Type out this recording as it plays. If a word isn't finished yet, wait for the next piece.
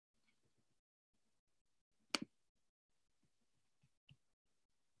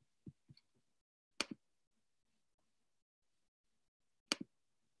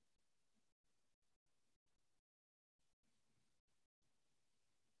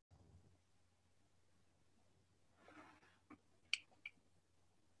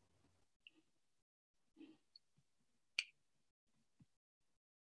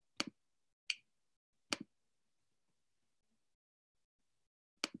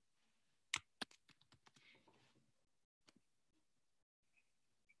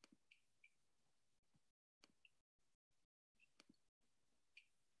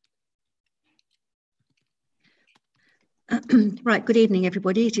Right, good evening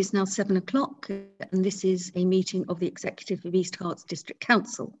everybody. It is now 7 o'clock and this is a meeting of the Executive of East Herts District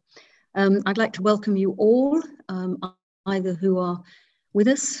Council. I'd like to welcome you all, either who are with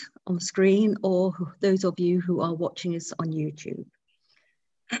us on the screen or those of you who are watching us on YouTube.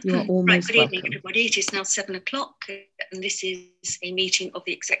 You are all most welcome. Right, good evening everybody. It is now 7 o'clock and this is a meeting of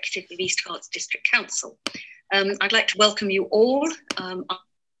the Executive of East Herts District Council. I'd like to welcome you all.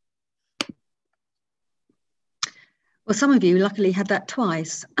 Well, some of you luckily had that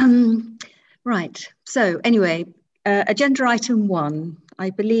twice. Right, so anyway, agenda item 1.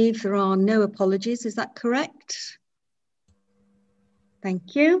 I believe there are no apologies, is that correct?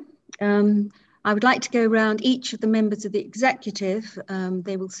 Thank you. I would like to go around each of the members of the executive.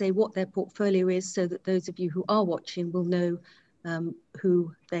 They will say what their portfolio is so that those of you who are watching will know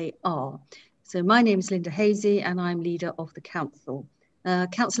who they are. So my name is Linda Hazy and I'm leader of the council.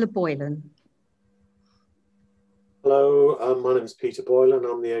 Councillor Boylan. Hello, my name is Peter Boylan.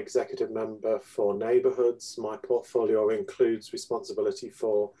 I'm the executive member for neighbourhoods. My portfolio includes responsibility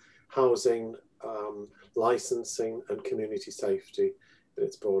for housing, licensing and community safety in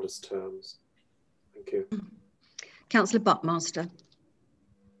its broadest terms. Thank you. Councillor Buckmaster.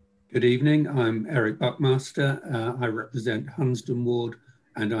 Good evening, I'm Eric Buckmaster. I represent Hunsdon Ward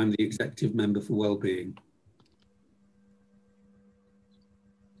and I'm the executive member for Wellbeing.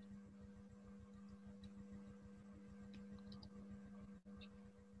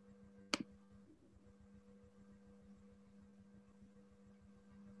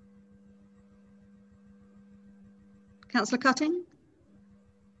 Councillor Cutting.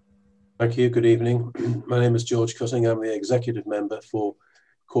 Thank you, good evening. My name is George Cutting. I'm the executive member for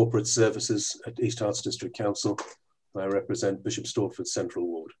corporate services at East Herts District Council. I represent Bishop Stortford Central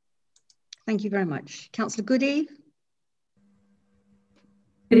Ward. Thank you very much. Councillor Goodeve.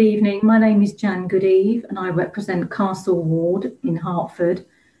 Good evening, my name is Jan Goodeve and I represent Castle Ward in Hertford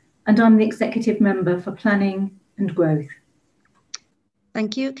and I'm the executive member for planning and growth.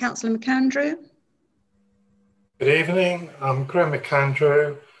 Thank you. Councillor McAndrew. Good evening, I'm Graham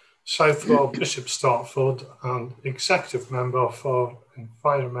McAndrew, Southwell Bishop Stortford and executive member for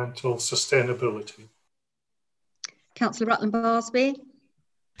environmental sustainability. Councillor Rutland Barsby.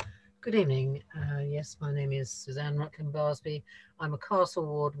 Good evening. Yes, my name is Suzanne Rutland Barsby. I'm a Castle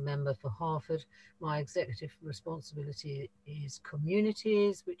Ward member for Hertford. My executive responsibility is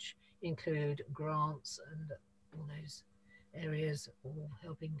communities, which include grants and all those areas, all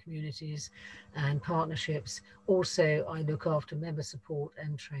helping communities and partnerships. Also, I look after member support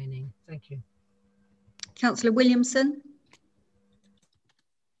and training. Thank you. Councillor Williamson.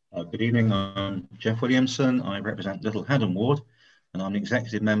 Good evening, I'm Jeff Williamson. I represent Little Haddon Ward and I'm the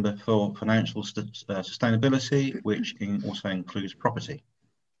executive member for financial sustainability, which also includes property.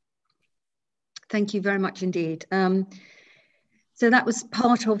 Thank you very much indeed. So that was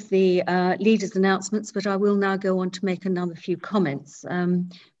part of the leaders' announcements, but I will now go on to make another few comments.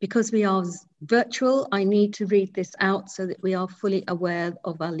 Because we are virtual, I need to read this out so that we are fully aware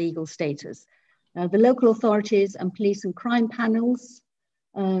of our legal status. The local authorities and police and crime panels,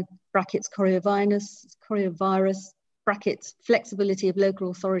 brackets coronavirus, brackets flexibility of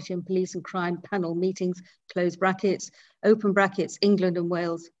local authority and police and crime panel meetings, close brackets, open brackets, England and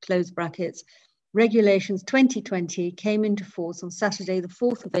Wales, close brackets. Regulations 2020 came into force on Saturday, the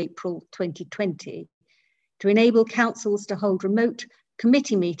 4th of April 2020 to enable councils to hold remote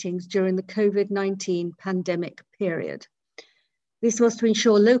committee meetings during the COVID-19 pandemic period. This was to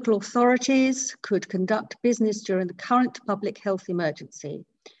ensure local authorities could conduct business during the current public health emergency.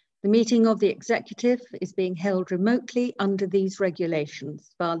 The meeting of the executive is being held remotely under these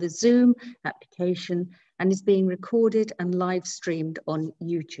regulations via the Zoom application and is being recorded and live streamed on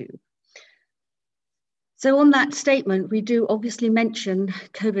YouTube. So on that statement, we do obviously mention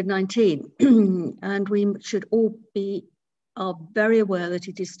COVID-19 and we should all are very aware that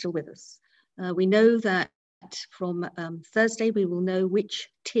it is still with us. We know that from Thursday, we will know which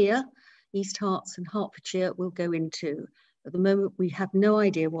tier East Herts and Hertfordshire will go into. At the moment, we have no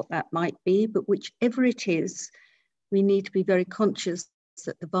idea what that might be, but whichever it is, we need to be very conscious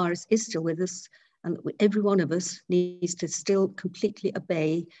that the virus is still with us and that every one of us needs to still completely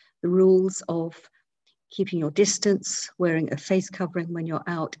obey the rules of keeping your distance, wearing a face covering when you're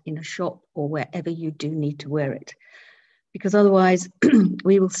out in a shop or wherever you do need to wear it. Because otherwise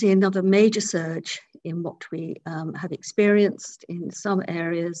we will see another major surge in what we have experienced in some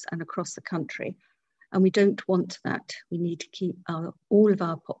areas and across the country. And we don't want that. We need to keep all of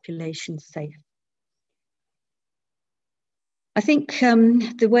our population safe. I think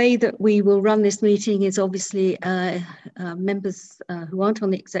the way that we will run this meeting is obviously members who aren't on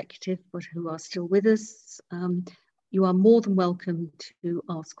the executive but who are still with us You are more than welcome to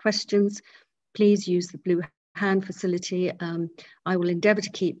ask questions. Please use the blue hand facility. I will endeavour to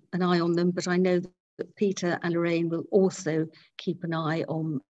keep an eye on them, but I know that Peter and Lorraine will also keep an eye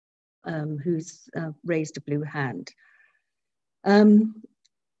on who's raised a blue hand.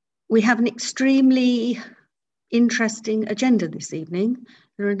 We have an extremely interesting agenda this evening.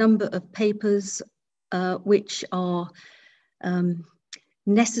 There are a number of papers which are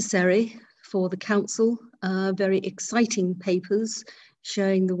necessary for the council, very exciting papers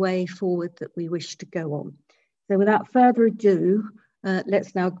showing the way forward that we wish to go on. So without further ado,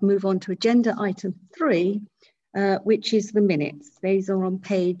 let's now move on to agenda item 3, which is the minutes. These are on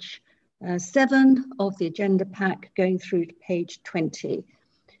page 7 of the agenda pack, going through to page 20.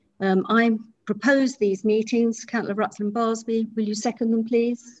 I propose these meetings. Councillor Rutland-Barsby, will you second them,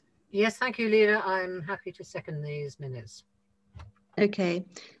 please? Yes, thank you, Leader. I'm happy to second these minutes. Okay.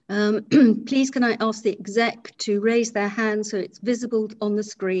 Please can I ask the exec to raise their hand so it's visible on the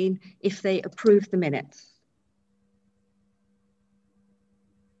screen if they approve the minutes?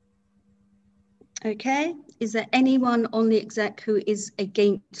 Okay. Is there anyone on the exec who is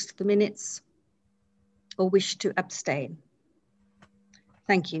against the minutes or wish to abstain?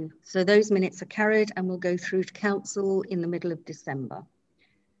 Thank you. So those minutes are carried and will go through to council in the middle of December.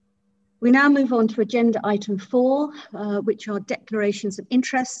 We now move on to agenda item 4, which are declarations of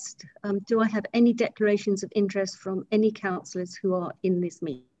interest. Do I have any declarations of interest from any councillors who are in this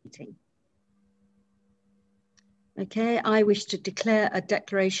meeting? Okay, I wish to declare a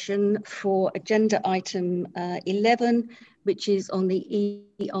declaration for agenda item 11, which is on the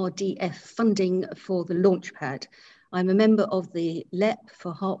ERDF funding for the Launchpad. I'm a member of the LEP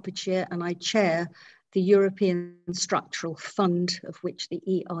for Hertfordshire and I chair the European Structural Fund, of which the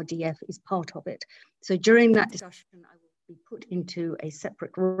ERDF is part of it. So during that discussion, I will be put into a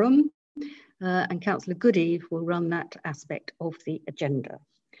separate room and Councillor Goodeve will run that aspect of the agenda.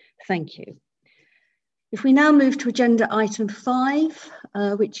 Thank you. If we now move to agenda item 5,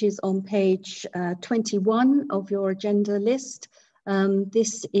 which is on page 21 of your agenda list,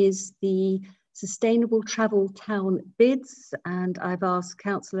 this is the Sustainable Travel Town bids, and I've asked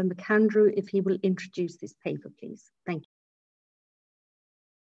Councillor McAndrew if he will introduce this paper, please. Thank you.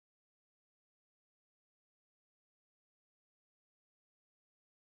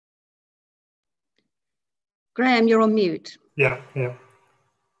 Graham, you're on mute. Yeah.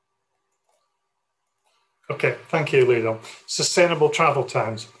 Okay, thank you, Leader. Sustainable Travel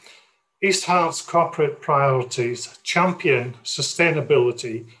Towns. East Herts corporate priorities champion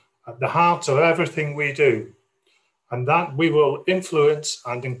sustainability at the heart of everything we do, and that we will influence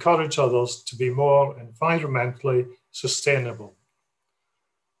and encourage others to be more environmentally sustainable.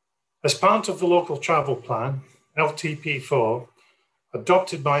 As part of the local travel plan, LTP4,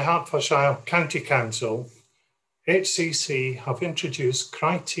 adopted by Hertfordshire County Council, HCC have introduced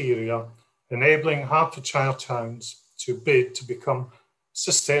criteria enabling Hertfordshire towns to bid to become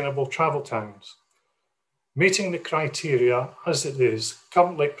sustainable travel towns. Meeting the criteria as it is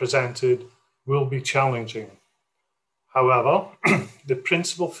currently presented will be challenging. However, the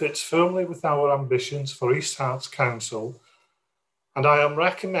principle fits firmly with our ambitions for East Herts Council, and I am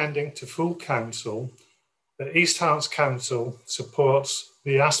recommending to full council that East Herts Council supports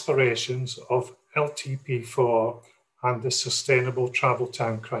the aspirations of LTP4 and the Sustainable Travel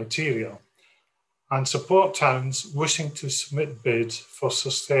Town criteria, and support towns wishing to submit bids for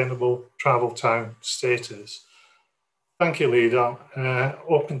Sustainable Travel Town status. Thank you, Leader.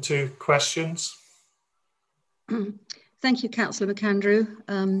 Open to questions. Thank you, Councillor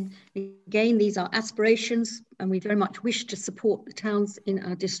McAndrew. Again, these are aspirations and we very much wish to support the towns in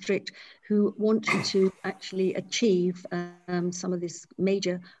our district who want to actually achieve some of this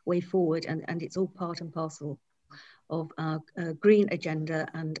major way forward, and it's all part and parcel of our green agenda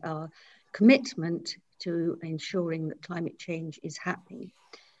and our commitment to ensuring that climate change is happening.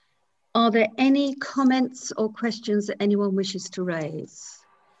 Are there any comments or questions that anyone wishes to raise?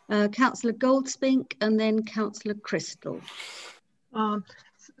 Councillor Goldspink and then Councillor Crystal.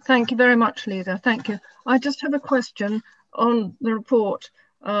 Thank you very much, Leader. Thank you. I just have a question on the report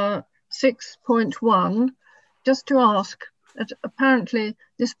 6.1, just to ask that apparently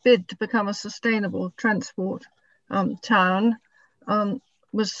this bid to become a sustainable transport town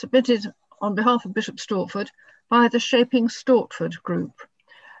was submitted on behalf of Bishop Stortford by the Shaping Stortford group.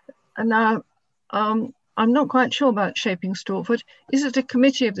 And now I'm not quite sure about Shaping Stortford. Is it a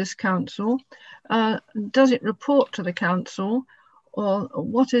committee of this council? Does it report to the council? Or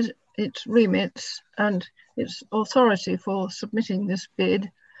what is its remits and its authority for submitting this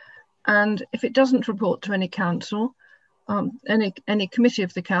bid? And if it doesn't report to any council, any committee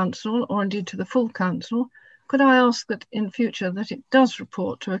of the council, or indeed to the full council, could I ask that in future that it does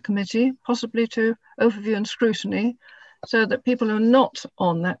report to a committee, possibly to overview and scrutiny, so that people who are not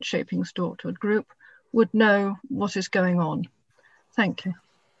on that Shaping Stortford group would know what is going on? Thank you.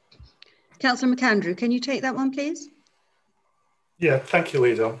 Councillor McAndrew, can you take that one, please? Yeah, thank you,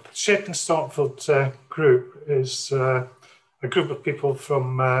 Leader. Shaping Stortford group is a group of people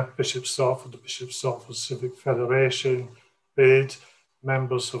from Bishop Stortford, the Bishop Stortford Civic Federation, BID,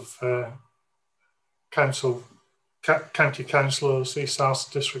 members of county councillors, East Harts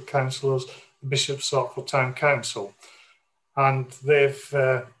District councillors, the Bishop Stortford Town Council. And they've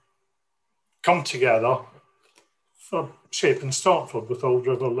come together for Shaping Stortford with Old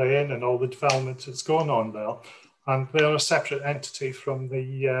River Lane and all the development that's going on there. And they're a separate entity from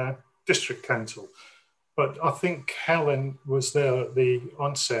the District Council. But I think Helen was there at the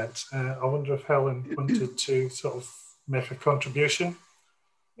onset. I wonder if Helen wanted to sort of make a contribution.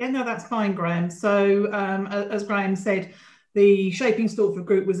 Yeah, no, that's fine, Graham. So as Graham said, the Shaping Stortford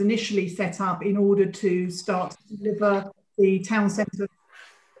group was initially set up in order to start to deliver the town centre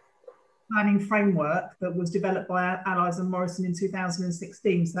planning framework that was developed by Allies and Morrison in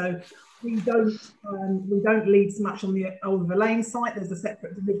 2016. So we don't lead so much on the Old River Lane site. There's a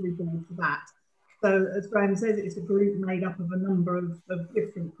separate delivery board for that. So as Graham says, it's a group made up of a number of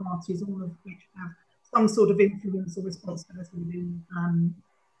different parties, all of which have some sort of influence or responsibility within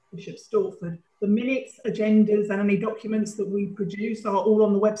Bishop Stortford. The minutes, agendas and any documents that we produce are all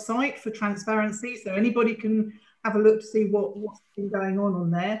on the website for transparency, so anybody can have a look to see what's been going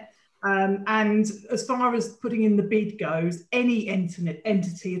on there. And as far as putting in the bid goes, any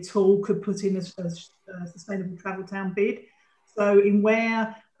entity at all could put in a sustainable travel town bid. So in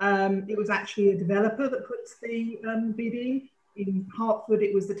Ware, it was actually a developer that puts the bid in. In Hertford,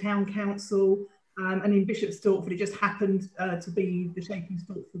 it was the town council. And in Bishop Stortford, it just happened to be the Shaping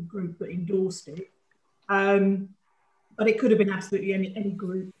Stortford group that endorsed it. But it could have been absolutely any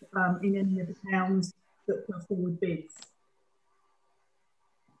group in any of the towns that put forward bids.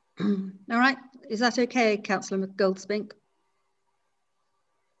 All right, is that okay, Councillor Goldspink?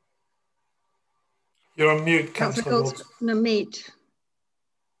 You're on mute, Councillor Goldspink. No, mute.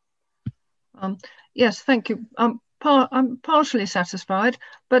 Yes, thank you. I'm partially satisfied,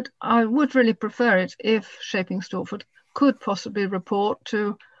 but I would really prefer it if Shaping Stortford could possibly report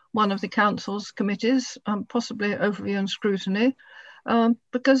to one of the council's committees, possibly overview and scrutiny,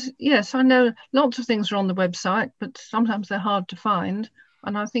 because yes, I know lots of things are on the website, but sometimes they're hard to find,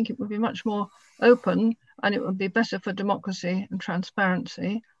 and I think it would be much more open and it would be better for democracy and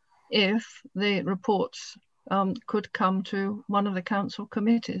transparency if the reports could come to one of the council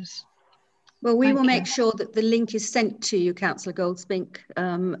committees. Well, we will make sure that the link is sent to you, Councillor Goldspink,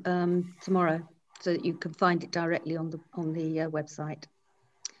 tomorrow, so that you can find it directly on the website.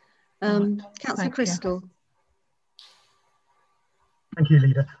 Councillor Crystal. Thank you,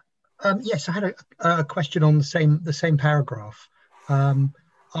 Leader. Yes, I had a question on the same paragraph.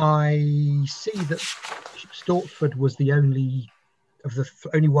 I see that Stortford was the only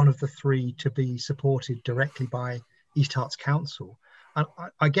one of the three to be supported directly by East Harts Council. And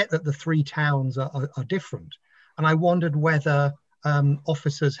I get that the three towns are different, and I wondered whether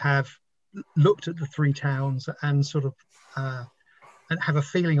officers have looked at the three towns and sort of and have a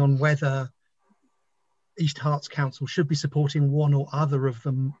feeling on whether East Harts Council should be supporting one or other of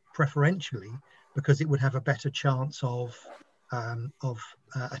them preferentially, because it would have a better chance of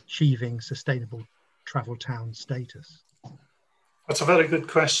achieving sustainable travel town status. That's a very good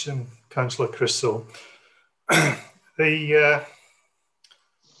question, Councillor Crystal.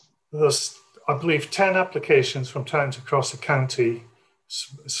 There's, I believe, 10 applications from towns across the county,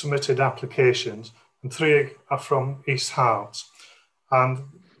 submitted applications, and 3 are from East Harts. And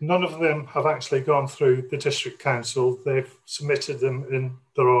none of them have actually gone through the district council. They've submitted them in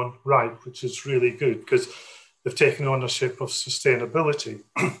their own right, which is really good because they've taken ownership of sustainability.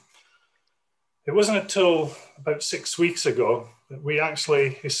 It wasn't until about 6 weeks ago that we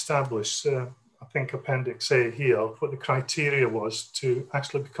actually established I think Appendix A here, what the criteria was to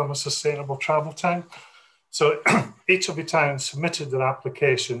actually become a sustainable travel town. So each of the towns submitted their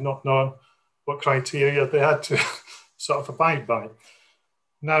application, not knowing what criteria they had to sort of abide by.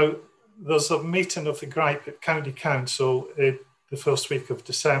 Now, there's a meeting of the GRIPE at County Council in the first week of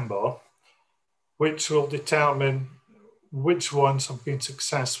December, which will determine which ones have been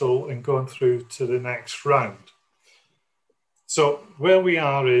successful in going through to the next round. So where we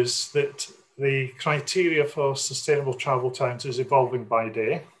are is that the criteria for sustainable travel towns is evolving by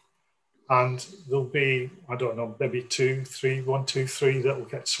day, and there'll be, I don't know, maybe 2, 3, 1, 2, 3 that will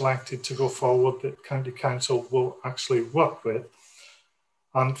get selected to go forward that County Council will actually work with.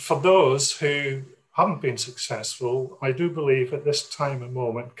 And for those who haven't been successful, I do believe at this time and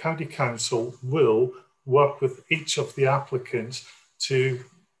moment, County Council will work with each of the applicants to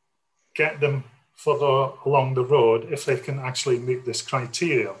get them further along the road if they can actually meet this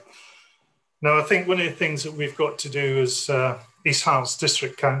criteria. Now, I think one of the things that we've got to do as East Herts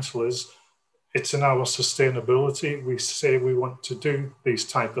District Councillors, it's in our sustainability. We say we want to do these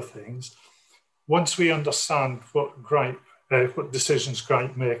type of things. Once we understand what decisions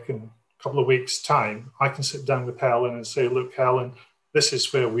Gripe make in a couple of weeks' time, I can sit down with Helen and say, look, Helen, this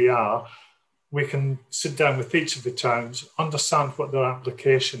is where we are. We can sit down with each of the towns, understand what their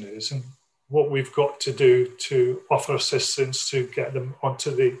application is and what we've got to do to offer assistance to get them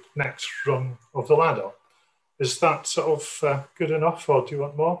onto the next rung of the ladder. Is that sort of good enough, or do you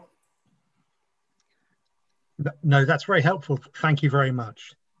want more? No, that's very helpful. Thank you very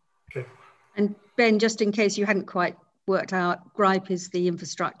much. Okay. And Ben, just in case you hadn't quite worked out, Gripe is the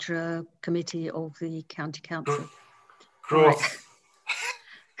infrastructure committee of the county council. Growth.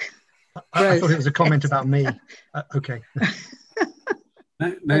 Right. I thought it was a comment about me. Okay.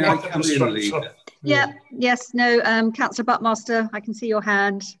 May I come in, Leader? Yeah, yes, no, Councillor Buckmaster, I can see your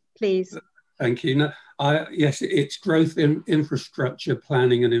hand, please. Thank you. No, yes, it's growth in infrastructure,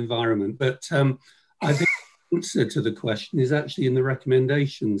 planning and environment, but I think the answer to the question is actually in the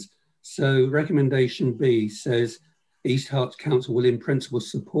recommendations. So recommendation B says East Herts Council will in principle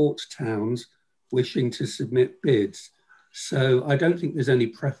support towns wishing to submit bids. So I don't think there's any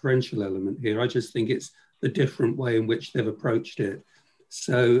preferential element here. I just think it's the different way in which they've approached it.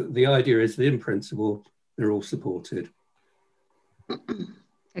 So the idea is that in principle, they're all supported.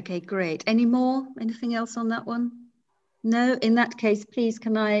 Okay, great. Any more? Anything else on that one? No, in that case, please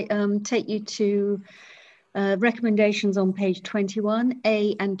can I take you to recommendations on page 21,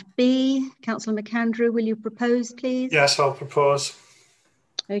 A and B. Councillor McAndrew, will you propose, please? Yes, I'll propose.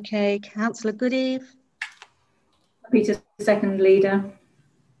 Okay, Councillor Goodeve. Happy to second, Leader.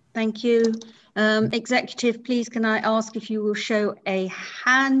 Thank you. Executive, please can I ask if you will show a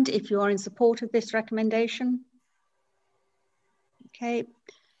hand if you are in support of this recommendation? Okay.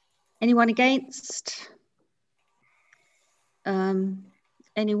 Anyone against?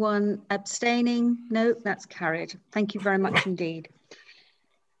 Anyone abstaining? No, that's carried. Thank you very much indeed.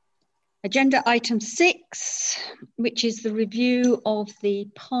 Agenda item 6, which is the review of the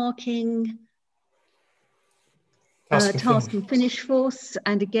parking task and finish force.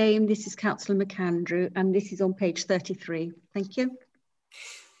 And again, this is Councillor McAndrew, and this is on page 33. Thank you.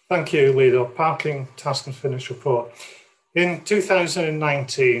 Thank you, Leader. Parking task and finish report. In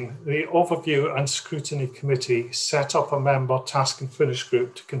 2019, the Overview and Scrutiny Committee set up a member task and finish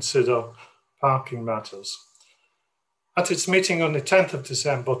group to consider parking matters. At its meeting on the 10th of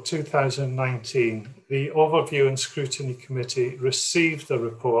December 2019, the Overview and Scrutiny Committee received a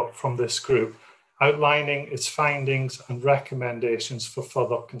report from this group outlining its findings and recommendations for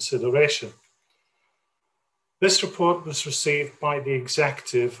further consideration. This report was received by the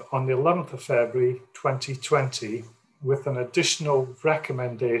Executive on the 11th of February 2020 with an additional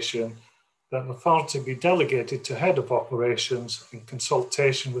recommendation that authority be delegated to Head of Operations in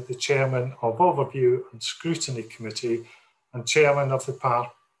consultation with the Chairman of Overview and Scrutiny Committee and Chairman of the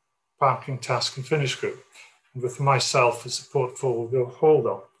Parking Task and Finish Group, and with myself as a portfolio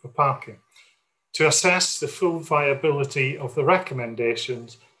holder for parking, to assess the full viability of the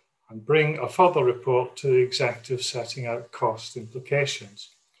recommendations and bring a further report to the Executive setting out cost implications.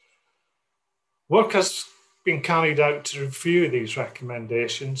 Work has been carried out to review these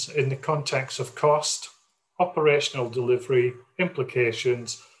recommendations in the context of cost, operational delivery,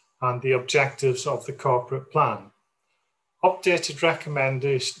 implications, and the objectives of the corporate plan. Updated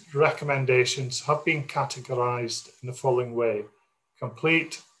recommendations have been categorised in the following way: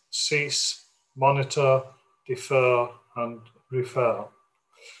 complete, cease, monitor, defer, and refer.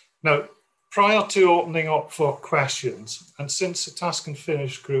 Now, prior to opening up for questions, and since the Task and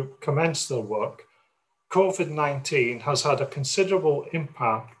Finish group commenced their work, COVID-19 has had a considerable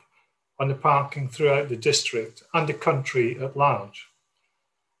impact on the parking throughout the district and the country at large.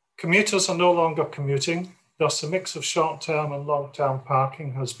 Commuters are no longer commuting, thus a mix of short-term and long-term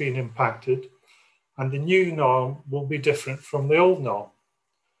parking has been impacted, and the new norm will be different from the old norm.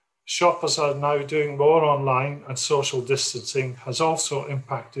 Shoppers are now doing more online, and social distancing has also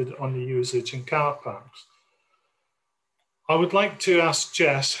impacted on the usage in car parks. I would like to ask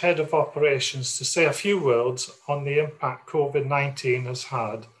Jess, Head of Operations, to say a few words on the impact COVID-19 has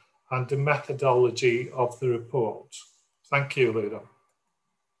had and the methodology of the report. Thank you, Leader.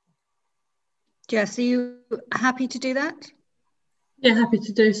 Jess, are you happy to do that? Yeah, happy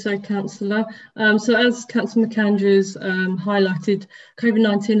to do so, Councillor. So as Councillor McAndrews highlighted,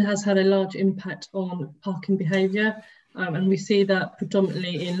 COVID-19 has had a large impact on parking behaviour, and we see that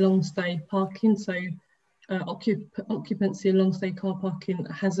predominantly in long stay parking. So occupancy in long stay car parking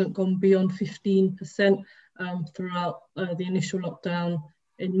hasn't gone beyond 15% throughout the initial lockdown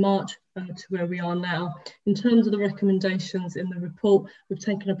in March to where we are now. In terms of the recommendations in the report, we've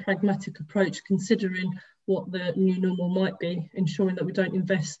taken a pragmatic approach considering what the new normal might be, ensuring that we don't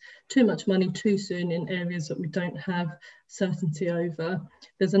invest too much money too soon in areas that we don't have certainty over.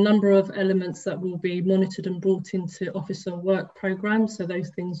 There's a number of elements that will be monitored and brought into officer work programmes, so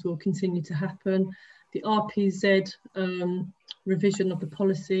those things will continue to happen. The RPZ revision of the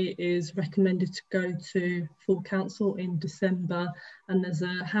policy is recommended to go to full council in December, and there's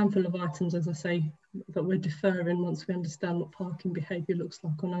a handful of items, as I say, that we're deferring once we understand what parking behaviour looks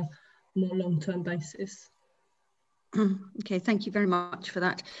like on a more long-term basis. Okay, thank you very much for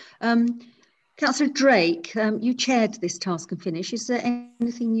that. Councillor Drake, you chaired this task and finish. Is there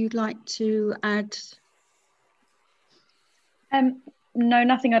anything you'd like to add? No,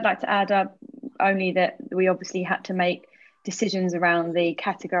 nothing I'd like to add, only that we obviously had to make decisions around the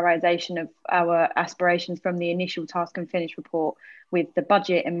categorisation of our aspirations from the initial task and finish report with the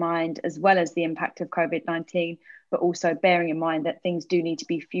budget in mind, as well as the impact of COVID-19, but also bearing in mind that things do need to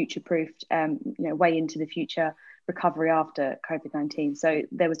be future-proofed, way into the future recovery after COVID-19. So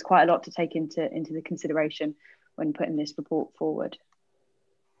there was quite a lot to take into the consideration when putting this report forward.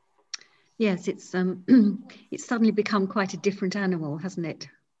 Yes, it's it's suddenly become quite a different animal, hasn't it?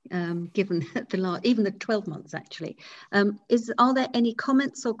 Given even the 12 months actually. Are there any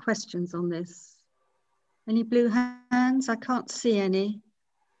comments or questions on this? Any blue hands? I can't see any.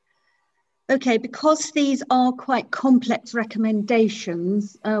 Okay, because these are quite complex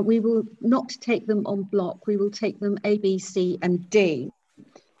recommendations, we will not take them en bloc. We will take them A, B, C and D.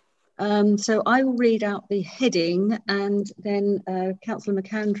 So I will read out the heading, and then Councillor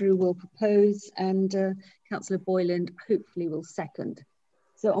McAndrew will propose, and Councillor Boylan hopefully will second.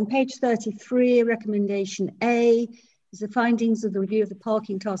 So on page 33, recommendation A is the findings of the review of the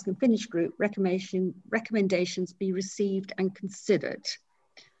parking task and finish group. Recommendations be received and considered.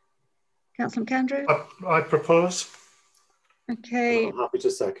 Councillor McAndrew? I propose. Okay. I'm happy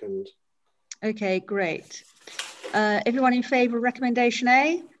to second. Okay, great. Everyone in favour of recommendation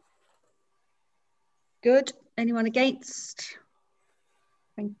A? Good. Anyone against?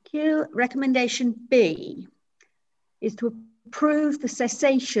 Thank you. Recommendation B is to approve the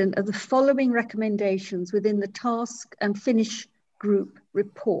cessation of the following recommendations within the task and finish group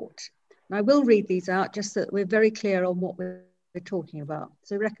report. And I will read these out just so that we're very clear on what we're talking about.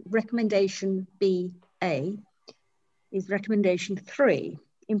 So recommendation BA is recommendation 3,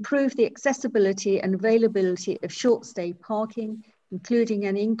 improve the accessibility and availability of short stay parking, including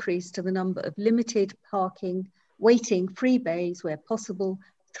an increase to the number of limited parking, waiting free bays where possible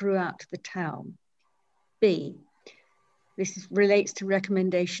throughout the town. B, this relates to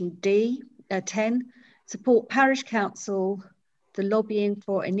recommendation D, 10, support parish council, the lobbying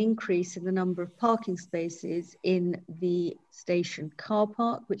for an increase in the number of parking spaces in the station car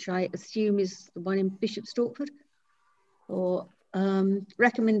park, which I assume is the one in Bishop Stortford. Or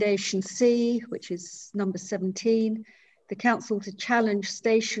recommendation C, which is number 17, the council to challenge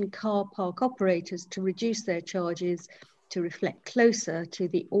station car park operators to reduce their charges to reflect closer to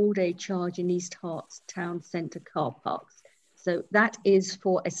the all-day charge in East Herts town centre car parks. So that is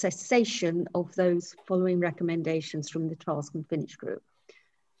for a cessation of those following recommendations from the task and finish group.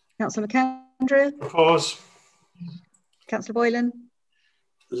 Councillor McAndrew? Oppose. Councillor Boylan?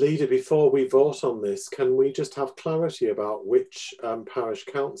 Leader, before we vote on this, can we just have clarity about which parish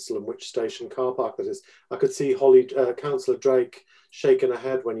council and which station car park that is? I could see Councillor Drake shaking her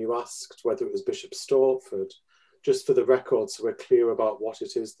head when you asked whether it was Bishop Stortford. Just for the record, so we're clear about what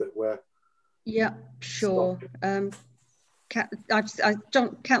it is that we're... Yeah, sure.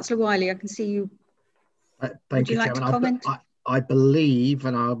 Councillor Wiley, I can see you. Thank you, like Chairman. to comment? I believe,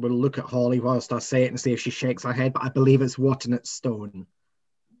 and I will look at Holly whilst I say it and see if she shakes her head, but I believe it's Watton Stone.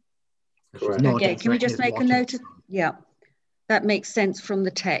 Correct. Okay, can we just make a note of, yeah, that makes sense from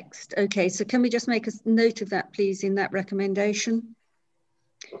the text. Okay, so can we just make a note of that, please, in that recommendation?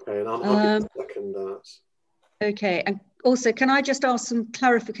 Okay, and I'm happy to second that. Okay, and also, can I just ask some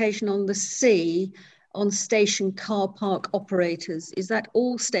clarification on the C, on station car park operators? Is that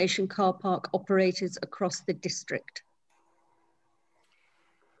all station car park operators across the district?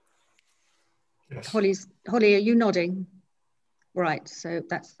 Yes. Holly, are you nodding? Right, so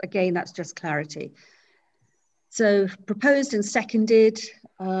that's, again, that's just clarity. So proposed and seconded,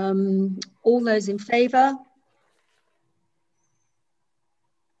 all those in favour?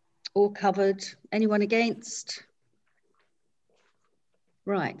 All covered. Anyone against?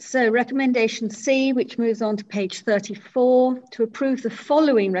 Right, so recommendation C, which moves on to page 34, to approve the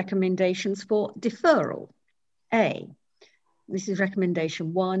following recommendations for deferral. A, this is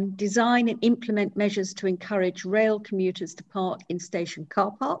recommendation 1, design and implement measures to encourage rail commuters to park in station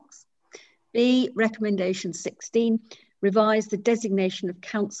car parks. B, recommendation 16, revise the designation of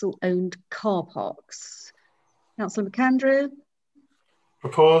council-owned car parks. Councillor McAndrew?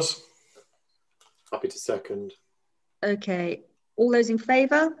 Propose. Happy to second. Okay, all those in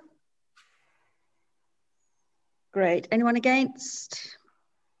favour? Great, anyone against?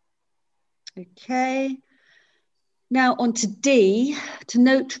 Okay. Now on to D, to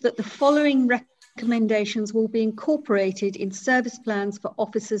note that the following recommendations will be incorporated in service plans for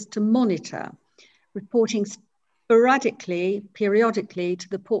officers to monitor, reporting sporadically, periodically to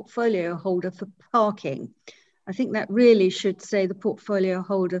the portfolio holder for parking. I think that really should say the portfolio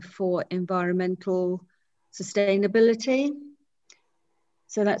holder for environmental sustainability.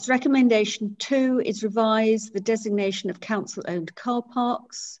 So that's recommendation 2 is revise the designation of council-owned car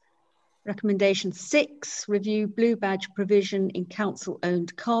parks. Recommendation 6, review blue badge provision in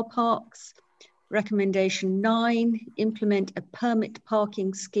council-owned car parks. Recommendation 9, implement a permit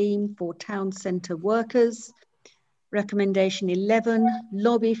parking scheme for town centre workers. Recommendation 11,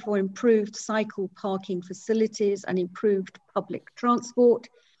 lobby for improved cycle parking facilities and improved public transport.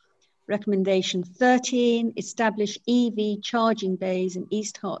 Recommendation 13, establish EV charging bays in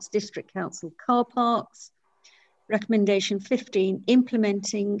East Herts District Council car parks. Recommendation 15,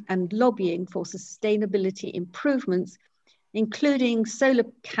 implementing and lobbying for sustainability improvements, including solar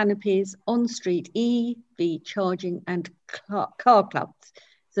canopies, on-street EV charging and car clubs.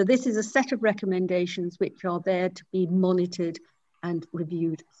 So this is a set of recommendations which are there to be monitored and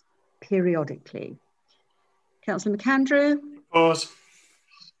reviewed periodically. Councillor McAndrew? Propose.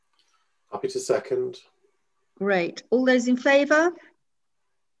 Happy to second. Great. All those in favour?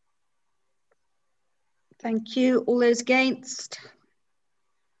 Thank you. All those against?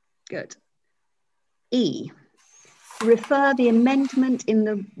 Good. E, refer the amendment in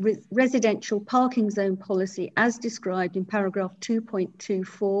the residential parking zone policy as described in paragraph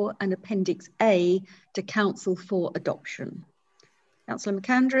 2.24 and appendix A to council for adoption. Councillor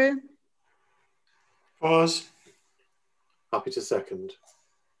McAndrew? Propose. Happy to second.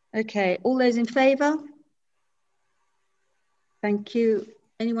 Okay, all those in favour? Thank you.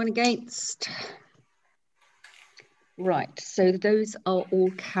 Anyone against? Right, so those are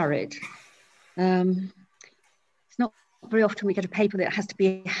all carried. It's not very often we get a paper that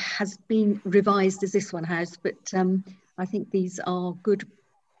has been revised as this one has, but I think these are good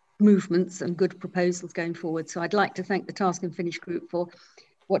movements and good proposals going forward. So I'd like to thank the Task and Finish group for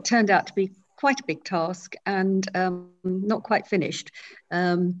what turned out to be quite a big task and not quite finished,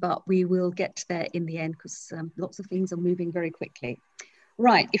 but we will get there in the end because lots of things are moving very quickly.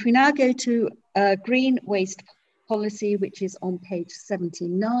 Right, if we now go to green waste policy, which is on page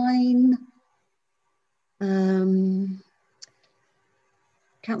 79.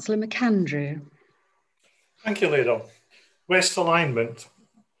 Councillor McAndrew. Thank you, Leader. Waste alignment.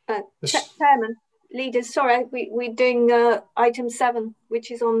 Chairman, leaders, sorry, we're doing item 7, which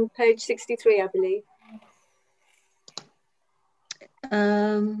is on page 63, I believe.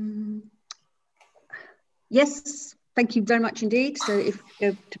 Yes, thank you very much indeed. So if we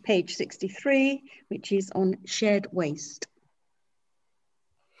go to page 63, which is on shared waste.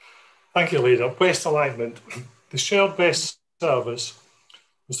 Thank you, Leader. Waste alignment. The shared waste service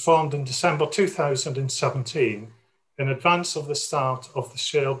was formed in December 2017 in advance of the start of the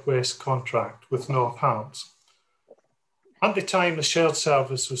shared waste contract with North Herts. At the time the shared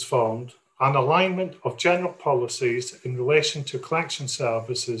service was formed, an alignment of general policies in relation to collection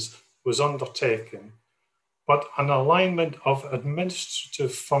services was undertaken, but an alignment of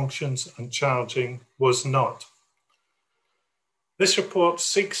administrative functions and charging was not. This report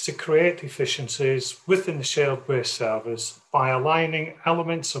seeks to create efficiencies within the shared waste service by aligning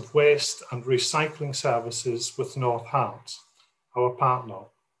elements of waste and recycling services with North Herts, our partner.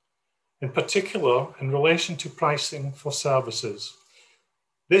 In particular, in relation to pricing for services.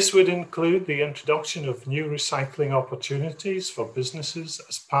 This would include the introduction of new recycling opportunities for businesses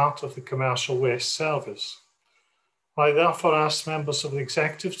as part of the commercial waste service. I therefore ask members of the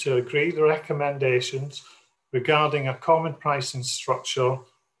executive to agree the recommendations regarding a common pricing structure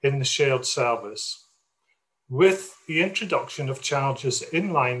in the shared service, with the introduction of charges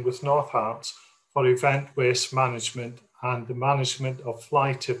in line with North Herts for event waste management and the management of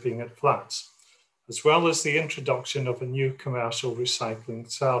fly tipping at flats, as well as the introduction of a new commercial recycling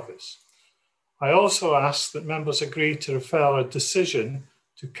service. I also ask that members agree to refer a decision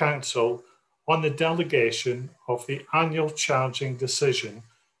to Council on the delegation of the annual charging decision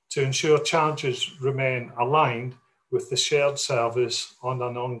to ensure charges remain aligned with the shared service on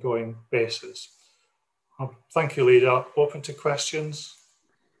an ongoing basis. Thank you, Leader. Open to questions.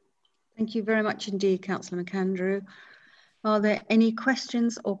 Thank you very much indeed, Councillor McAndrew. Are there any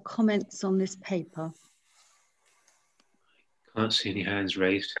questions or comments on this paper? Can't see any hands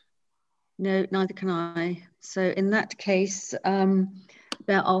raised. No, neither can I. So in that case,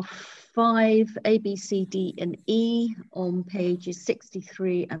 there are 5 A, B, C, D and E on pages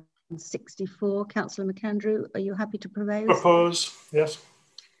 63 and 64. Councillor McAndrew, are you happy to propose? Propose, yes.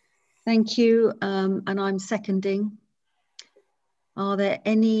 Thank you, and I'm seconding. Are there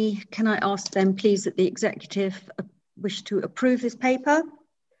any, can I ask them please that the executive wish to approve this paper?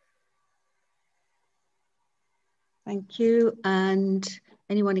 Thank you, and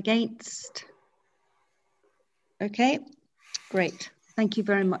anyone against? Okay, great. Thank you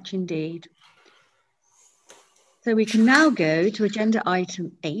very much indeed. So we can now go to agenda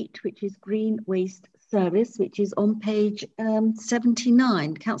item 8, which is Green Waste Service, which is on page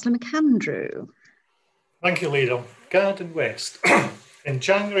 79. Councillor McAndrew. Thank you, Leader. Garden waste. In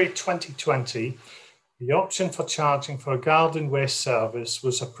January 2020, the option for charging for a garden waste service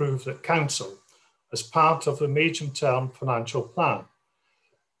was approved at Council as part of the medium-term financial plan.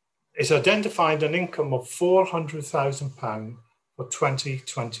 It identified an income of £400,000 for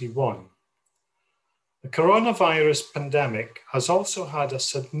 2021. The coronavirus pandemic has also had a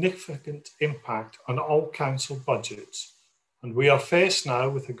significant impact on all council budgets, and we are faced now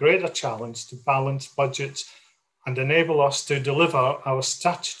with a greater challenge to balance budgets and enable us to deliver our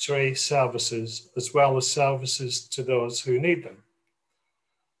statutory services as well as services to those who need them.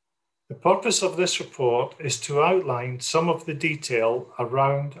 The purpose of this report is to outline some of the detail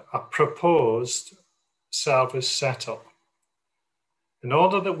around a proposed service setup. In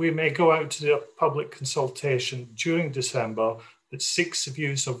order that we may go out to the public consultation during December that seeks the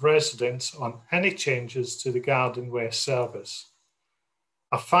views of residents on any changes to the garden waste service.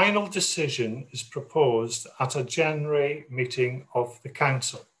 A final decision is proposed at a January meeting of the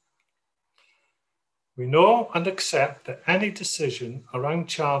Council. We know and accept that any decision around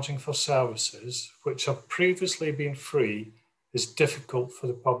charging for services which have previously been free is difficult for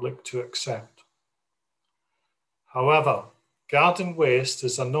the public to accept. However, garden waste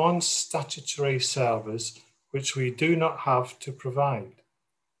is a non-statutory service which we do not have to provide.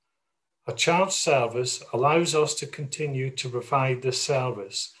 A charge service allows us to continue to provide this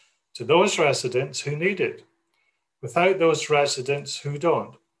service to those residents who need it, without those residents who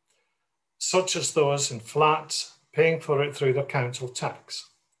don't, such as those in flats paying for it through their council tax.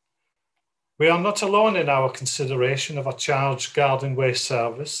 We are not alone in our consideration of a charged garden waste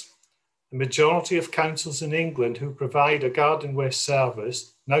service. The majority of councils in England who provide a garden waste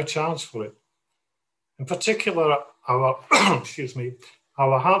service now charge for it. In particular, our,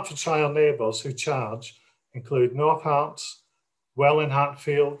 our Hertfordshire neighbours who charge include North Herts, Welwyn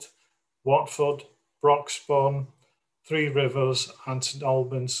Hatfield, Watford, Broxbourne, Three Rivers and St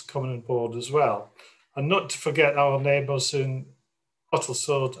Albans coming on board as well. And not to forget our neighbours in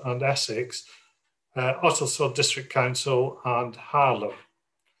Uttlesford and Essex, Uttlesford District Council and Harlow.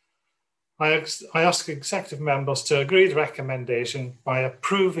 I ask executive members to agree the recommendation by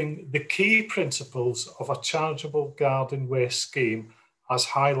approving the key principles of a chargeable garden waste scheme as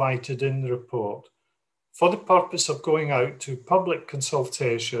highlighted in the report, for the purpose of going out to public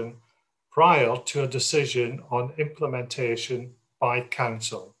consultation prior to a decision on implementation by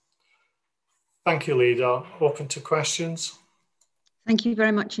Council. Thank you, Leader. Open to questions. Thank you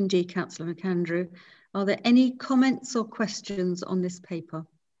very much indeed, Councillor McAndrew. Are there any comments or questions on this paper?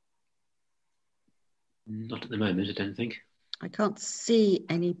 Not at the moment, I don't think. I can't see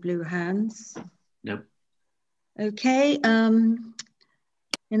any blue hands. No. Okay. In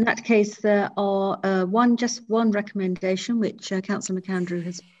that case, there are just one recommendation, which Councillor McAndrew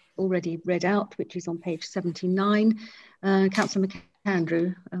has already read out, which is on page 79. Councillor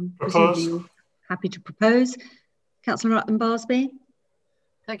McAndrew, presumably you're happy to propose. Councillor Rutland-Barsby.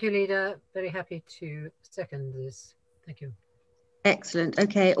 Thank you, Leader. Very happy to second this. Thank you. Excellent.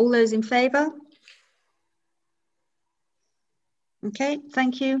 Okay, all those in favour? Okay,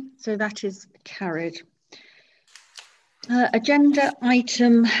 thank you. So that is carried. Agenda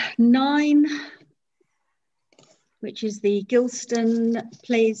item 9, which is the Gilston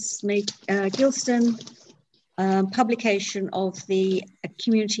publication of the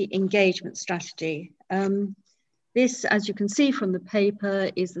community engagement strategy. This, as you can see from the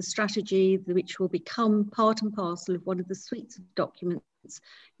paper, is the strategy which will become part and parcel of one of the suites of documents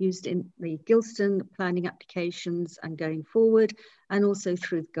used in the Gilston planning applications and going forward, and also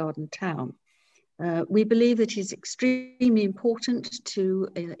through the Garden Town. We believe that it is extremely important to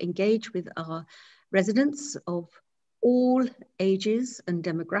engage with our residents of all ages and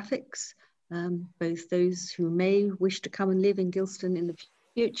demographics, both those who may wish to come and live in Gilston in the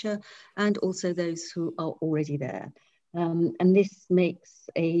future and also those who are already there. And this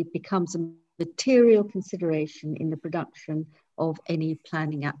becomes a material consideration in the production of any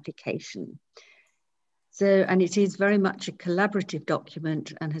planning application. So, and it is very much a collaborative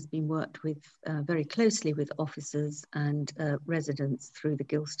document and has been worked with very closely with officers and residents through the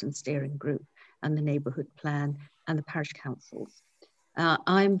Gilston Steering Group and the Neighbourhood Plan and the parish councils.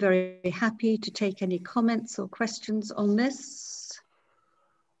 I'm very happy to take any comments or questions on this.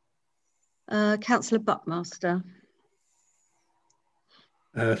 Councillor Buckmaster.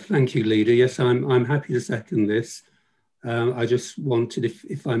 Thank you, Leader. Yes, I'm happy to second this. I just wanted,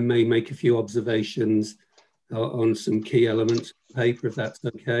 if I may, make a few observations on some key elements of the paper, if that's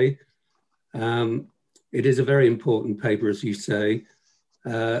okay. It is a very important paper, as you say.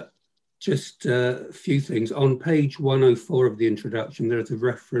 Just a few things. On page 104 of the introduction, there is a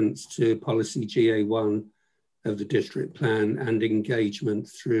reference to policy GA1 of the district plan and engagement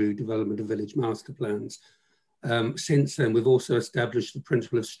through development of village master plans. Since then, we've also established the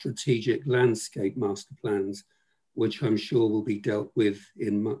principle of strategic landscape master plans, which I'm sure will be dealt with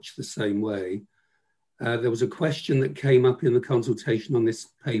in much the same way. There was a question that came up in the consultation on this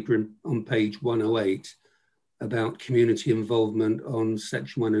paper on page 108 about community involvement on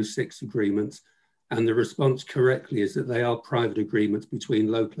Section 106 agreements. And the response correctly is that they are private agreements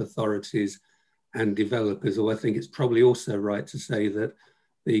between local authorities and developers, or I think it's probably also right to say that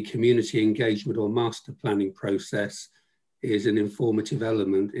the community engagement or master planning process is an informative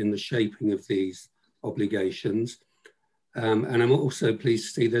element in the shaping of these obligations. And I'm also pleased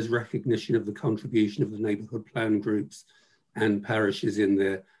to see there's recognition of the contribution of the neighbourhood plan groups and parishes in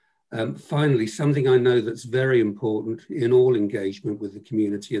there. Finally, something I know that's very important in all engagement with the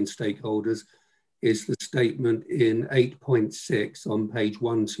community and stakeholders is the statement in 8.6 on page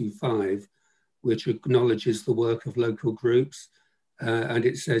 125, which acknowledges the work of local groups. And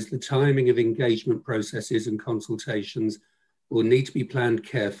it says the timing of engagement processes and consultations will need to be planned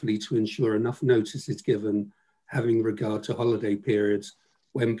carefully to ensure enough notice is given, having regard to holiday periods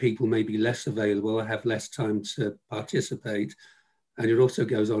when people may be less available or have less time to participate. And it also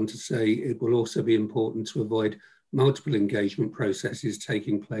goes on to say it will also be important to avoid multiple engagement processes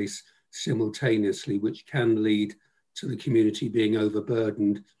taking place simultaneously, which can lead to the community being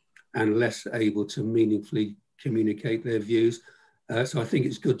overburdened and less able to meaningfully communicate their views. So I think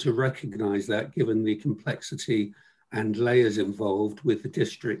it's good to recognise that, given the complexity and layers involved with the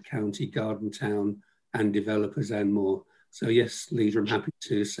district, county, garden town and developers and more. So yes, Leader, I'm happy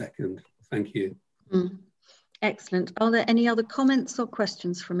to second. Thank you. Excellent. Are there any other comments or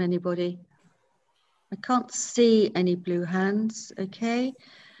questions from anybody? I can't see any blue hands. Okay.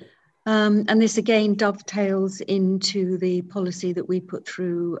 And this again dovetails into the policy that we put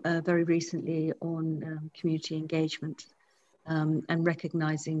through very recently on community engagement and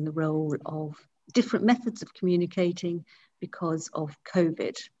recognising the role of different methods of communicating because of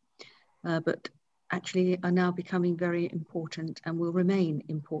COVID, but actually are now becoming very important and will remain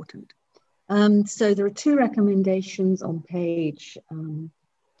important. So there are two recommendations on page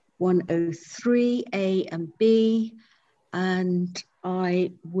 103, A and B, and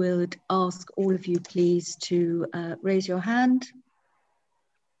I would ask all of you please to raise your hand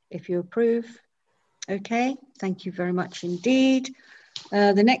if you approve. Okay, thank you very much indeed.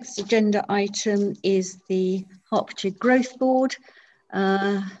 The next agenda item is the Hertfordshire Growth Board.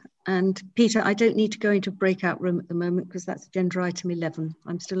 And Peter, I don't need to go into a breakout room at the moment because that's agenda item 11.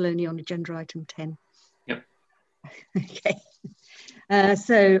 I'm still only on agenda item 10. Yep. Okay.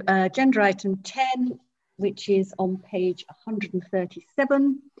 So agenda item 10, which is on page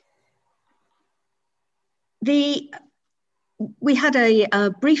 137. We had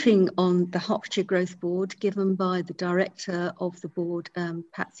a briefing on the Hertfordshire Growth Board given by the director of the board,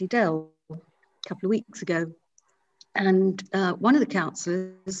 Patsy Dell, a couple of weeks ago. And one of the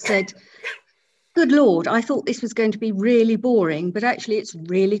councillors said, good Lord, I thought this was going to be really boring, but actually it's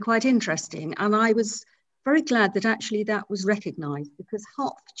really quite interesting. And I was very glad that actually that was recognised, because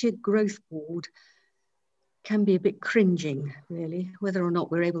Hertfordshire Growth Board can be a bit cringing, really. Whether or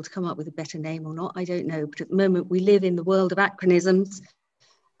not we're able to come up with a better name or not, I don't know. But at the moment we live in the world of acronyms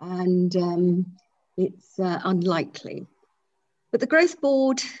and it's unlikely. But the Growth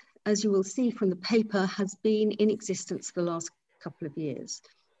Board, as you will see from the paper, has been in existence for the last couple of years.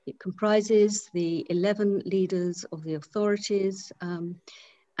 It comprises the 11 leaders of the authorities,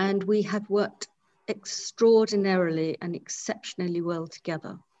 and we have worked extraordinarily and exceptionally well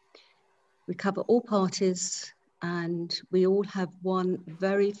together. We cover all parties, and we all have one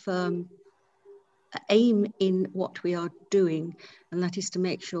very firm aim in what we are doing, and that is to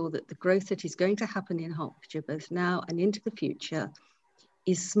make sure that the growth that is going to happen in Hertfordshire, both now and into the future,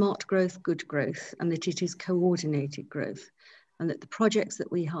 is smart growth, good growth, and that it is coordinated growth, and that the projects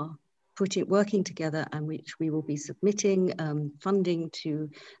that we are working together and which we will be submitting funding to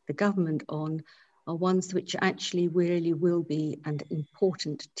the government on are ones which actually really will be and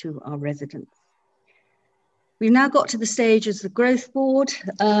important to our residents. We've now got to the stage as the Growth Board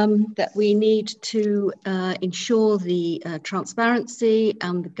that we need to ensure the transparency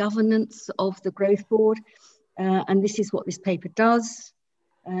and the governance of the Growth Board. And this is what this paper does.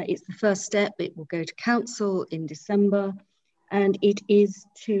 It's the first step. It will go to Council in December. And it is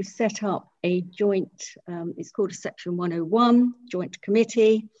to set up a joint, it's called a Section 101 joint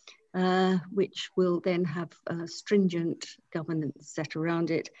committee, which will then have stringent governance set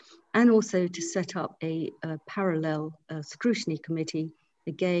around it, and also to set up a parallel scrutiny committee,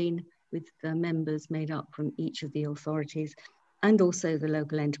 again with members made up from each of the authorities, and also the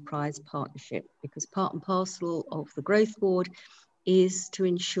local enterprise partnership, because part and parcel of the Growth Board is to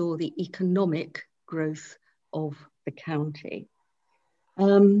ensure the economic growth of the county.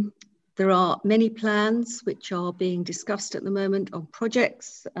 There are many plans which are being discussed at the moment on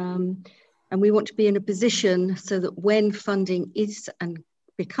projects, and we want to be in a position so that when funding is and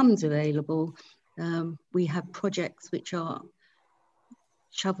becomes available, we have projects which are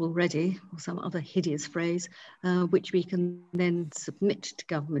shovel ready, or some other hideous phrase, which we can then submit to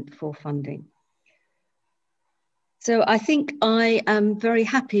government for funding. So I think I am very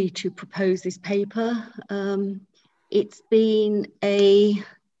happy to propose this paper. It's been a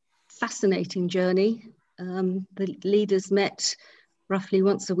fascinating journey. The leaders met roughly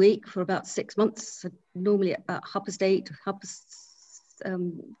once a week for about 6 months, normally at about 8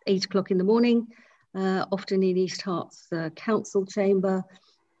 o'clock in the morning, often in East Herts council chamber,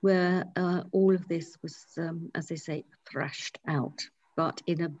 where all of this was, as they say, thrashed out, but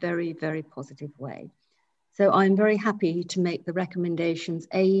in a very, very positive way. So I'm very happy to make the recommendations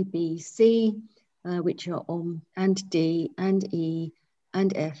A, B, C, which are on, and D, and E,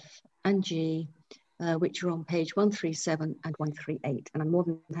 and F, and G, which are on page 137 and 138. And I'm more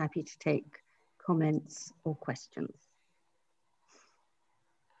than happy to take comments or questions.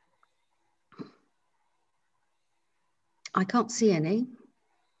 I can't see any.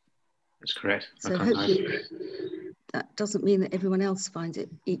 That's correct. So hopefully that doesn't mean that everyone else finds it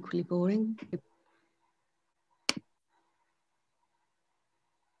equally boring.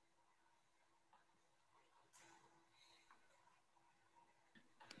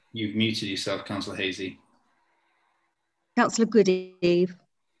 You've muted yourself, Councillor Hazy. Councillor Goodeve.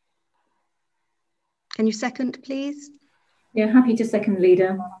 Can you second, please? Yeah, happy to second,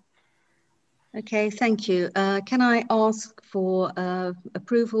 Leader. Okay, thank you. Can I ask for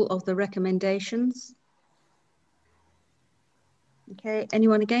approval of the recommendations? Okay,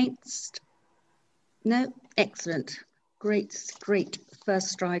 anyone against? No? Excellent. Great, great first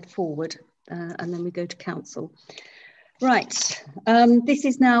stride forward. And then we go to Council. Right, this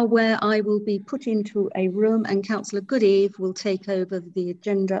is now where I will be put into a room, and Councillor Goodeve will take over the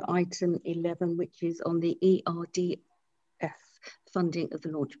agenda item 11, which is on the ERDF funding of the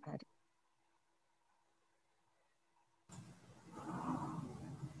Launchpad.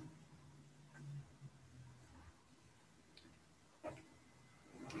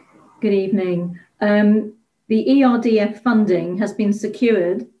 Good evening. The ERDF funding has been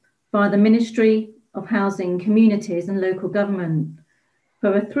secured by the Ministry of Housing, Communities and Local Government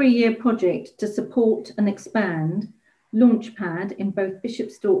for a 3-year project to support and expand Launchpad in both Bishop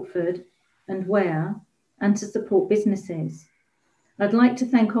Stortford and Ware, and to support businesses. I'd like to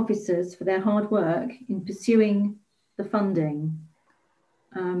thank officers for their hard work in pursuing the funding.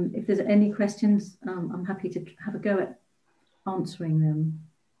 If there's any questions, I'm happy to have a go at answering them.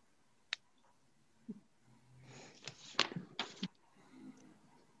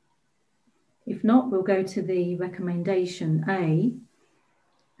 If not, we'll go to the recommendation A,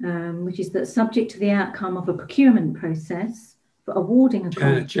 which is that subject to the outcome of a procurement process for awarding a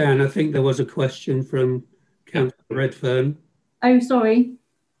contract. Jan, I think there was a question from Councillor Redfern. Oh, sorry.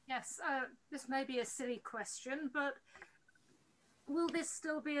 Yes, this may be a silly question, but will this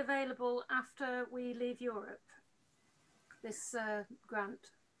still be available after we leave Europe, this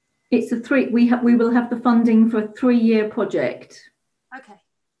grant? It's a we will have the funding for a 3-year project. Okay.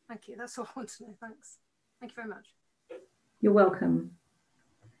 Thank you. That's all I want to know. Thanks. Thank you very much. You're welcome.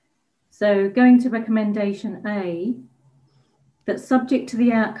 So going to recommendation A, that subject to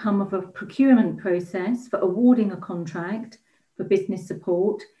the outcome of a procurement process for awarding a contract for business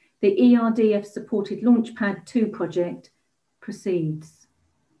support, the ERDF supported Launchpad 2 project proceeds.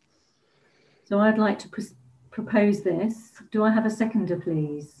 So I'd like to propose this. Do I have a seconder,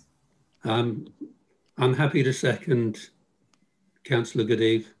 please? I'm happy to second Councillor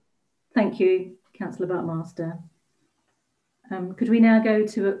Goodeve. Thank you, Councillor Buckmaster. Could we now go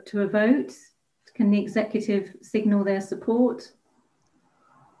to a vote? Can the executive signal their support?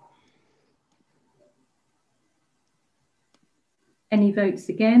 Any votes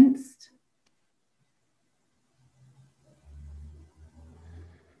against?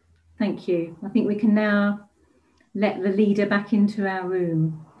 Thank you. I think we can now let the leader back into our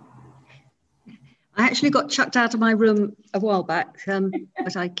room. I actually got chucked out of my room a while back,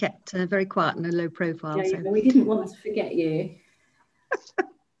 but I kept very quiet and a low profile. Yeah, so. we didn't want to forget you.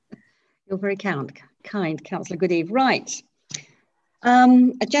 You're very kind, Councillor Goodeve. Right.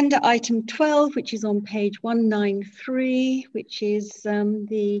 Agenda item 12, which is on page 193, which is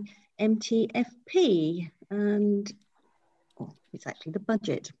the MTFP, and it's actually the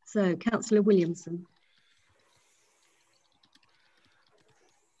budget. So, Councillor Williamson.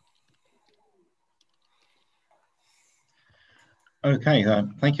 Okay,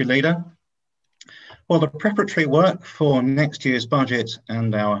 thank you, Leader. Well, the preparatory work for next year's budget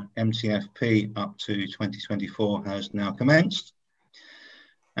and our MTFP up to 2024 has now commenced.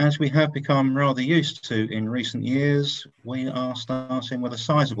 As we have become rather used to in recent years, we are starting with a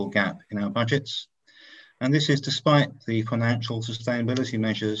sizable gap in our budgets. And this is despite the financial sustainability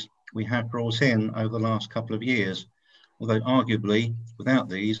measures we have brought in over the last couple of years, although arguably without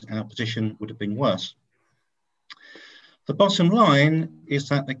these, our position would have been worse. The bottom line is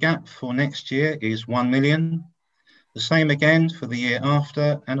that the gap for next year is 1 million, the same again for the year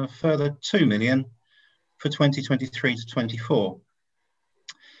after, and a further 2 million for 2023 to 24.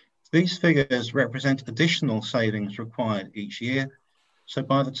 These figures represent additional savings required each year, so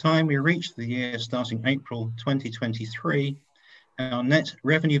by the time we reach the year starting April 2023, our net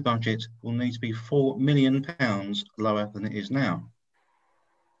revenue budget will need to be £4 million lower than it is now.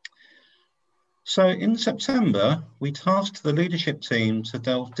 So in September, we tasked the leadership team to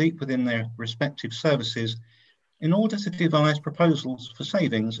delve deep within their respective services in order to devise proposals for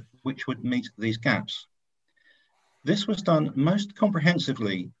savings which would meet these gaps. This was done most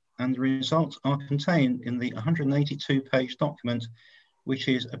comprehensively, and the results are contained in the 182-page document, which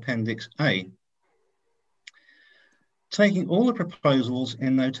is Appendix A. Taking all the proposals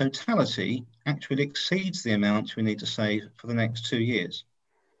in their totality actually exceeds the amount we need to save for the next 2 years.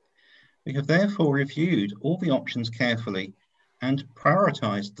 We have therefore reviewed all the options carefully and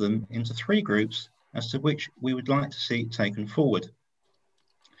prioritised them into 3 groups as to which we would like to see taken forward.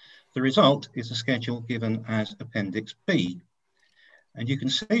 The result is a schedule given as Appendix B. And you can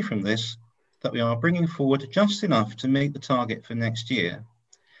see from this that we are bringing forward just enough to meet the target for next year.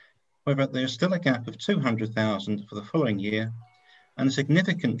 However, there's still a gap of 200,000 for the following year and a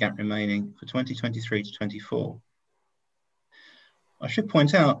significant gap remaining for 2023 to 24. I should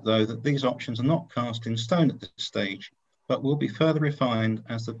point out, though, that these options are not cast in stone at this stage, but will be further refined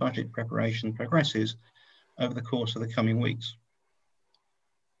as the budget preparation progresses over the course of the coming weeks.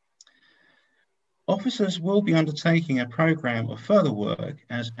 Officers will be undertaking a programme of further work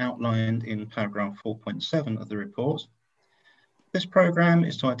as outlined in paragraph 4.7 of the report. This programme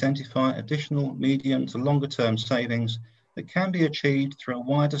is to identify additional medium to longer term savings that can be achieved through a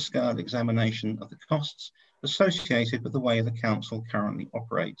wider scale examination of the costs associated with the way the council currently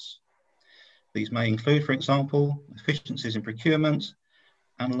operates. These may include, for example, efficiencies in procurement,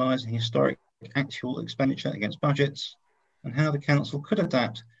 analysing historic actual expenditure against budgets, and how the council could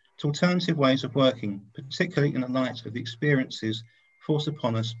adapt to alternative ways of working, particularly in the light of the experiences forced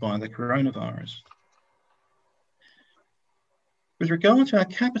upon us by the coronavirus. With regard to our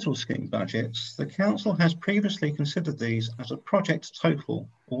capital scheme budgets, the council has previously considered these as a project total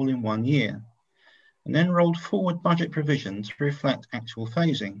all in 1 year, and then rolled forward budget provisions to reflect actual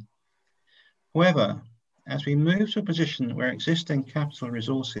phasing. However, as we move to a position where existing capital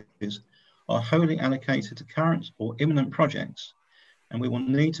resources are wholly allocated to current or imminent projects, and we will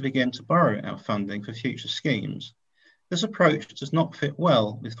need to begin to borrow our funding for future schemes, this approach does not fit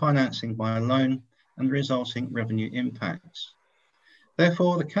well with financing by a loan and the resulting revenue impacts.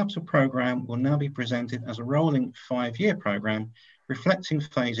 Therefore, the capital programme will now be presented as a rolling 5-year programme, reflecting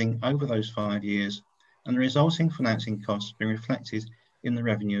phasing over those 5 years and the resulting financing costs being reflected in the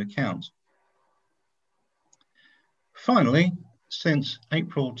revenue account. Finally, since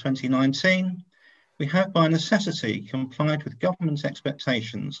April 2019, we have by necessity complied with government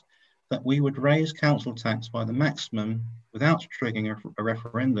expectations that we would raise council tax by the maximum without triggering a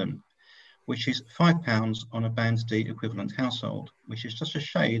referendum, which is £5 on a Band D equivalent household, which is just a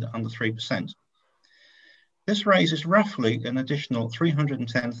shade under 3%. This raises roughly an additional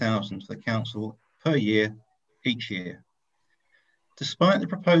 £310,000 for the council per year, each year. Despite the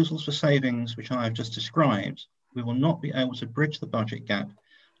proposals for savings which I have just described, we will not be able to bridge the budget gap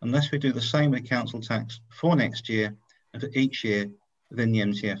unless we do the same with council tax for next year and for each year within the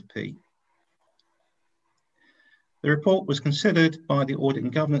MTFP. The report was considered by the Audit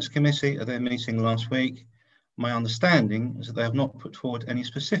and Governance Committee at their meeting last week. My understanding is that they have not put forward any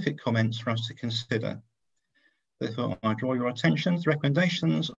specific comments for us to consider. Therefore, I draw your attention to the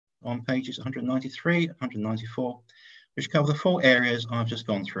recommendations on pages 193 and 194, which cover the 4 areas I've just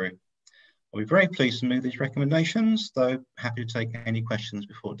gone through. I'll be very pleased to move these recommendations, though happy to take any questions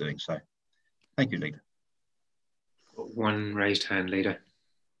before doing so. Thank you, Leader. One raised hand, Leader.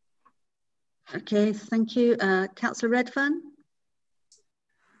 Okay, thank you. Councillor Redfern.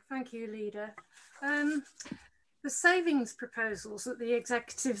 Thank you, Leader. The savings proposals that the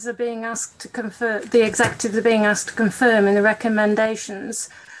executives are being asked to confirm, in the recommendations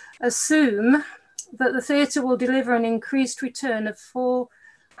assume that the theatre will deliver an increased return of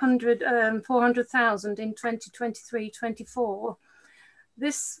 400,000 in 2023-24.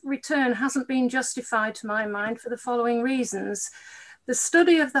 This return hasn't been justified to my mind for the following reasons. The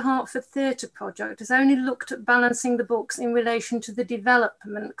study of the Hertford Theatre project has only looked at balancing the books in relation to the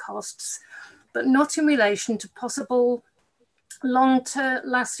development costs, but not in relation to possible long-term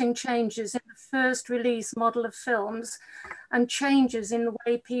lasting changes in the first release model of films and changes in the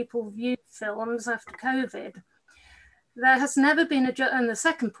way people view films after COVID. There has never been and the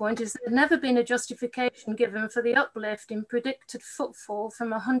second point is there's never been a justification given for the uplift in predicted footfall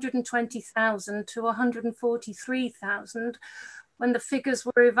from 120,000 to 143,000 when the figures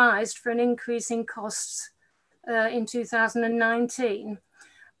were revised for an increase in costs in 2019.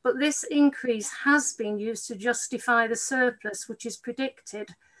 But this increase has been used to justify the surplus which is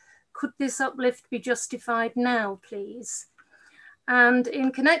predicted. Could this uplift be justified now, please? And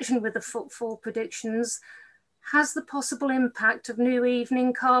in connection with the footfall predictions, has the possible impact of new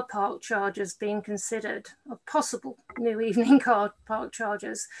evening car park charges been considered, of possible new evening car park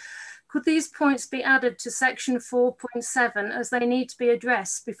charges? Could these points be added to section 4.7 as they need to be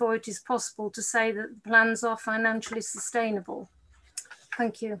addressed before it is possible to say that the plans are financially sustainable?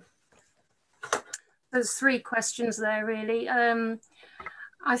 Thank you. There's 3 questions there, really. I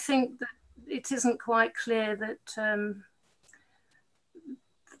think that it isn't quite clear that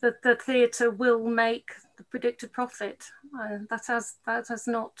that the theatre will make the predicted profit. That has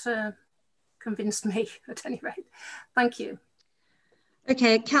not convinced me, at any rate. Thank you.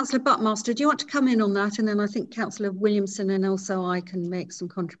 Okay, Councillor Buckmaster, do you want to come in on that? And then I think Councillor Williamson and also I can make some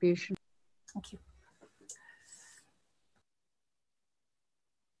contribution. Thank you.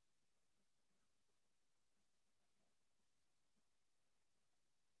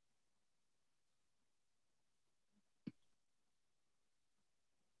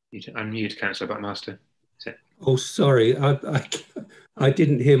 You need to unmute, Councillor Buckmaster. Oh, sorry, I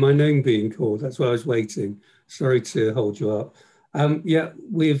didn't hear my name being called. That's why I was waiting. Sorry to hold you up. Yeah,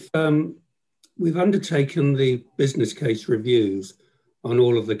 we've undertaken the business case reviews on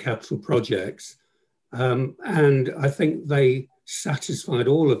all of the capital projects, and I think they satisfied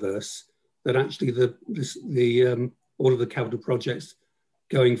all of us that actually all of the capital projects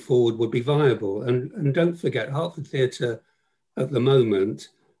going forward would be viable. And don't forget, Hertford Theatre at the moment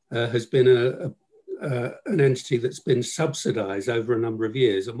has been an entity that's been subsidised over a number of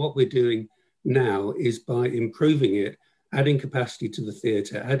years. And what we're doing now is by improving it, adding capacity to the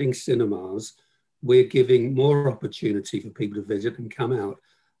theatre, adding cinemas, we're giving more opportunity for people to visit and come out.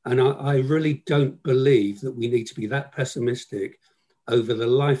 And I really don't believe that we need to be that pessimistic over the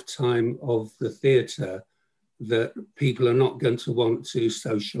lifetime of the theatre that people are not going to want to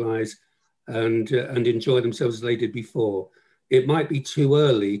socialise and enjoy themselves as they did before. It might be too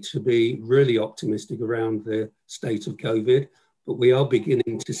early to be really optimistic around the state of COVID, but we are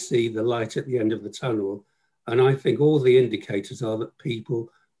beginning to see the light at the end of the tunnel. And I think all the indicators are that people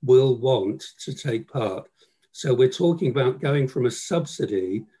will want to take part. So we're talking about going from a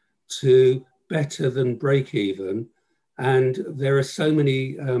subsidy to better than break even. And there are so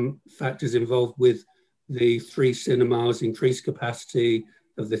many factors involved with the 3 cinemas, increased capacity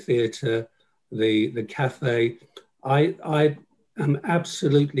of the theatre, the cafe. I am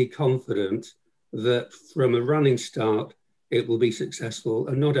absolutely confident that from a running start, it will be successful.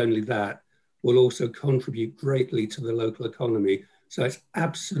 And not only that, will also contribute greatly to the local economy. So it's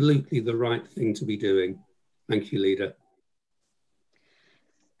absolutely the right thing to be doing. Thank you, Leader.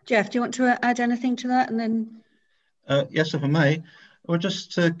 Jeff, do you want to add anything to that? And then, yes, if I may. Well,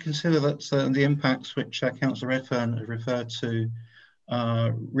 just to consider that the impacts which Councillor Redfern has referred to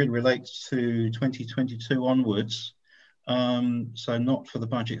really relates to 2022 onwards, so not for the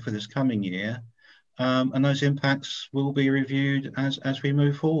budget for this coming year. And those impacts will be reviewed as we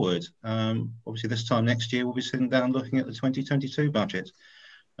move forward. Obviously, this time next year, we'll be sitting down looking at the 2022 budget,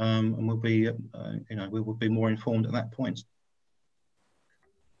 and we'll be, we will be more informed at that point.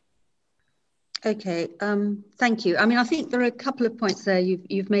 okay, thank you. I mean, I think there are a couple of points there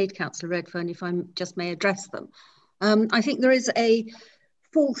you've made, Councillor Redfern, if I just may address them. I think there is a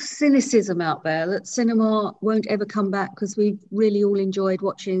false cynicism out there that cinema won't ever come back, because we've really all enjoyed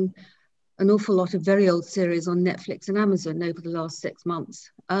watching an awful lot of very old series on Netflix and Amazon over the last 6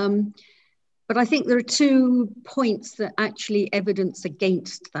 months. But I think there are 2 points that actually evidence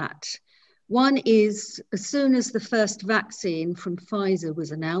against that. One is, as soon as the first vaccine from Pfizer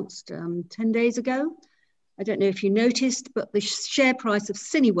was announced 10 days ago, I don't know if you noticed, but the share price of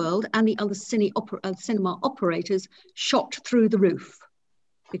Cineworld and the other cinema operators shot through the roof,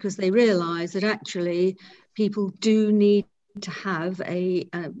 because they realised that actually people do need to have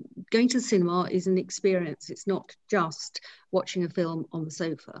going to the cinema is an experience. It's not just watching a film on the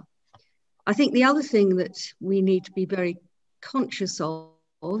sofa. I think the other thing that we need to be very conscious of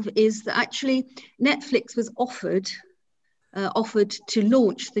is that actually Netflix was offered to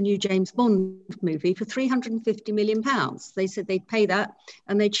launch the new James Bond movie for £350 million. They said they'd pay that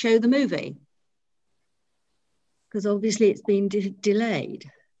and they'd show the movie, because obviously it's been delayed.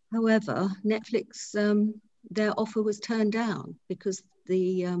 However, Netflix, their offer was turned down because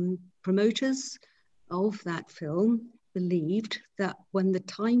the promoters of that film believed that when the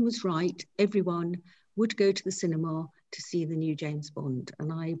time was right, everyone would go to the cinema to see the new James Bond.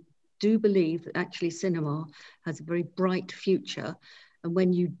 And I do believe that actually cinema has a very bright future. And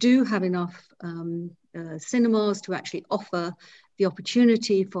when you do have enough cinemas to actually offer the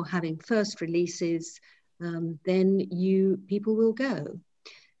opportunity for having first releases, then people will go.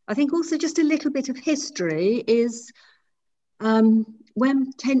 I think also just a little bit of history is when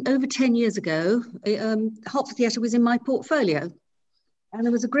over 10 years ago, Herts Theatre was in my portfolio. And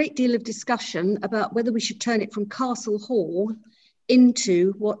there was a great deal of discussion about whether we should turn it from Castle Hall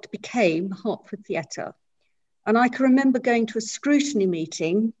into what became Hertford Theatre. And I can remember going to a scrutiny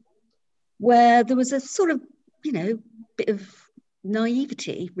meeting where there was a sort of, bit of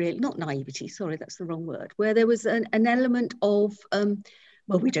naivety, really, not naivety, sorry, that's the wrong word, where there was an element of,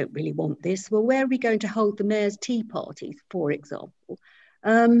 well, we don't really want this. Well, where are we going to hold the mayor's tea parties, for example?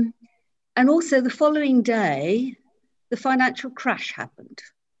 And also the following day, the financial crash happened.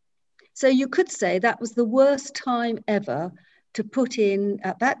 So you could say that was the worst time ever to put in,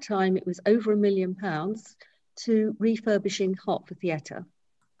 at that time, it was over £1 million to refurbishing Hertford Theatre.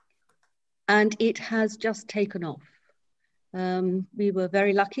 And it has just taken off. We were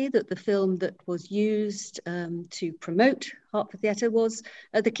very lucky that the film that was used to promote Hertford Theatre was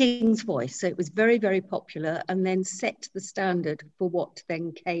The King's Voice. So it was very, very popular and then set the standard for what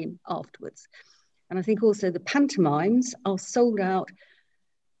then came afterwards. And I think also the pantomimes are sold out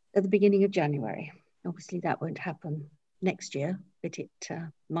at the beginning of January. Obviously that won't happen next year, but it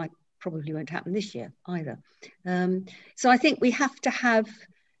probably won't happen this year either. So I think we have to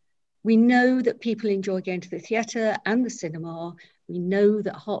we know that people enjoy going to the theatre and the cinema. We know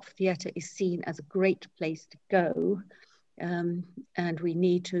that Hertford Theatre is seen as a great place to go. And we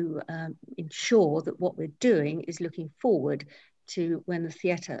need to ensure that what we're doing is looking forward to when the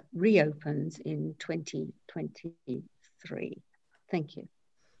theatre reopens in 2023. Thank you.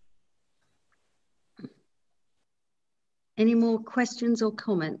 Any more questions or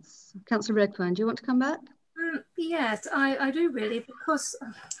comments? Councillor Redfern, do you want to come back? Yes, I do really, because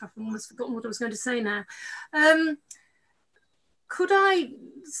I've almost forgotten what I was going to say now. Could I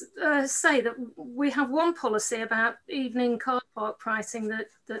say that we have one policy about evening car park pricing that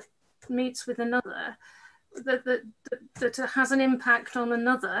meets with another, that has an impact on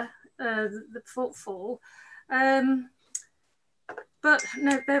another, the footfall. But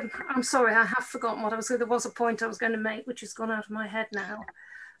no, I'm sorry, I have forgotten what there was a point I was going to make, which has gone out of my head now.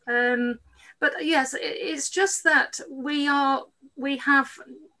 But yes, it's just that we have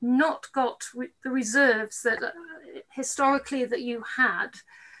not got the reserves that historically that you had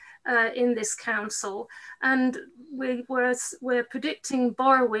in this council, and we're predicting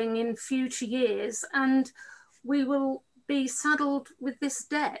borrowing in future years, and we will be saddled with this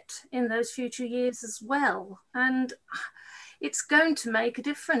debt in those future years as well. And it's going to make a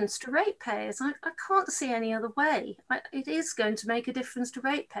difference to ratepayers. I can't see any other way. It is going to make a difference to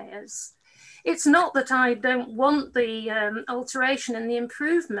ratepayers. It's not that I don't want the alteration and the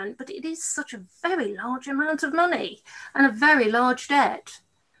improvement, but it is such a very large amount of money and a very large debt.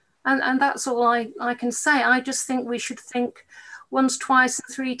 And that's all I can say. I just think we should think once, twice,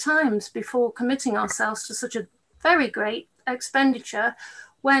 and three times before committing ourselves to such a very great expenditure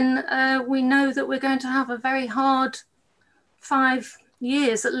when we know that we're going to have a very hard 5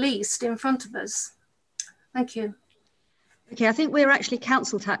 years at least in front of us. Thank you. Okay, I think we're actually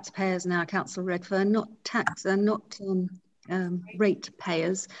council taxpayers now, Councillor Redfern, not rate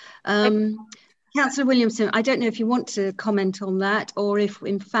payers. Councillor Williamson, I don't know if you want to comment on that, or if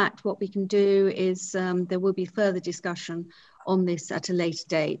in fact what we can do is there will be further discussion on this at a later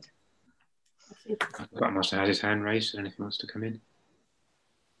date. That must have had his hand raised, and if he wants to come in.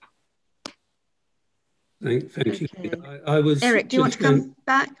 Thank you. Okay. I was Eric, do you want to come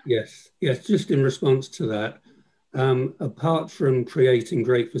back? Yes, just in response to that. Apart from creating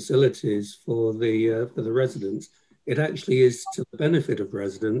great facilities for the residents, it actually is to the benefit of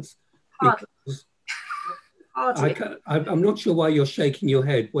residents. Because I'm not sure why you're shaking your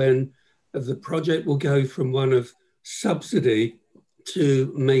head when the project will go from one of subsidy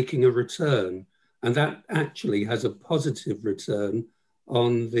to making a return, and that actually has a positive return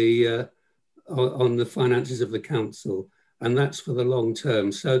on the finances of the council, and that's for the long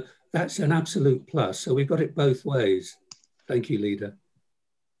term. So that's an absolute plus. So we've got it both ways. Thank you, Leader.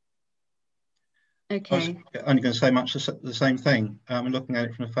 Okay. I was only going to say much the same thing. Looking at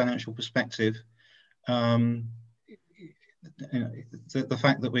it from a financial perspective, the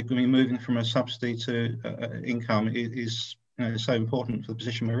fact that we're going to be moving from a subsidy to income is so important for the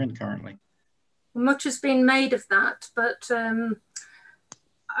position we're in currently. Much has been made of that, but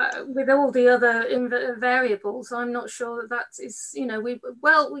with all the other variables, I'm not sure that is, we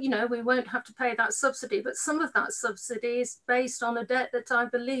won't have to pay that subsidy, but some of that subsidy is based on a debt that I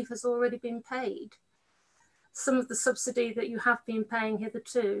believe has already been paid. Some of the subsidy that you have been paying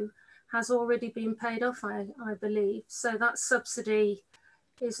hitherto has already been paid off, I believe. So that subsidy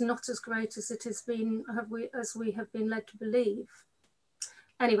is not as great as it has been, as we have been led to believe.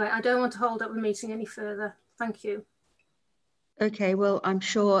 Anyway, I don't want to hold up the meeting any further. Thank you. Okay, well, I'm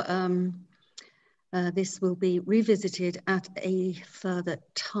sure this will be revisited at a further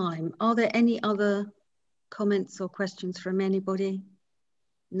time. Are there any other comments or questions from anybody?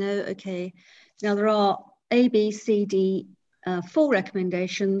 No, okay. Now there are A, B, C, D, 4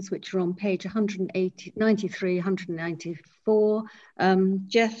 recommendations, which are on page 193, 194.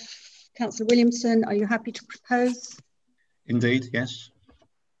 Jeff, Councillor Williamson, are you happy to propose? Indeed, yes.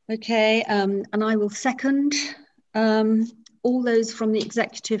 Okay, and I will second. All those from the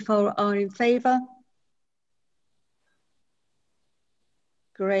executive are in favour?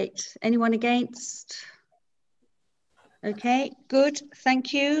 Great. Anyone against? Okay, good.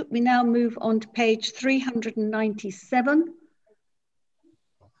 Thank you. We now move on to page 397.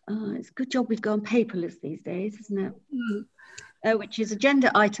 It's a good job we've gone paperless these days, isn't it? Which is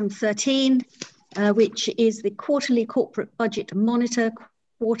agenda item 13, which is the quarterly corporate budget monitor,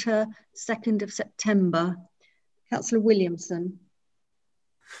 quarter 2nd of September. Councillor Williamson.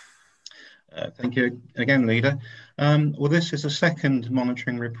 Thank you again, Leader. Well, this is the second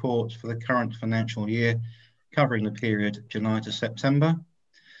monitoring report for the current financial year, covering the period July to September.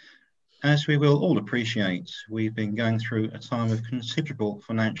 As we will all appreciate, we've been going through a time of considerable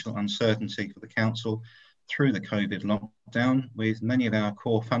financial uncertainty for the Council through the COVID lockdown, with many of our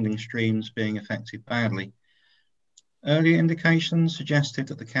core funding streams being affected badly. Earlier indications suggested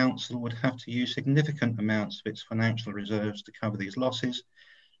that the Council would have to use significant amounts of its financial reserves to cover these losses.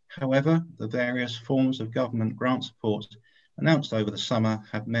 However, the various forms of government grant support announced over the summer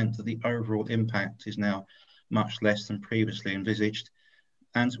have meant that the overall impact is now much less than previously envisaged.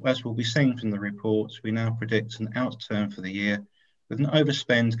 And as will be seen from the report, we now predict an outturn for the year with an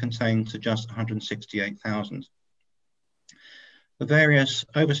overspend contained to just 168,000. The various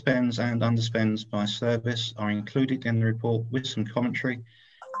overspends and underspends by service are included in the report with some commentary.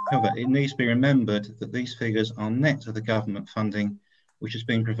 However, it needs to be remembered that these figures are net of the government funding which has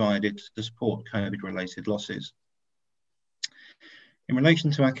been provided to support COVID-related losses. In relation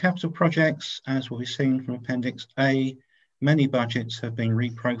to our capital projects, as will be seen from Appendix A, many budgets have been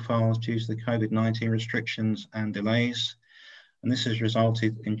reprofiled due to the COVID-19 restrictions and delays, and this has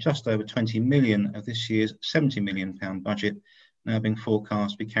resulted in just over 20 million of this year's £70 million budget now being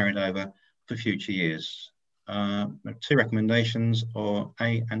forecast to be carried over for future years. 2 recommendations are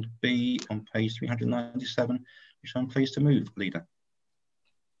A and B on page 397, which I'm pleased to move, Leader.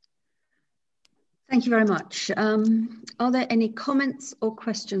 Thank you very much. Are there any comments or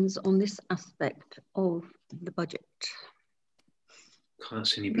questions on this aspect of the budget? Can't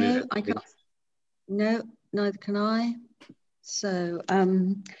see any blue. No, I can't. No, neither can I. So,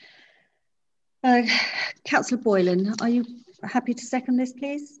 Councillor Boylan, are you happy to second this,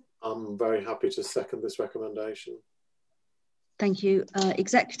 please? I'm very happy to second this recommendation. Thank you.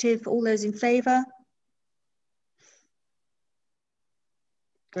 Executive, all those in favour?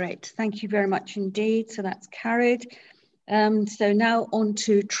 Great, thank you very much indeed. So that's carried. So now on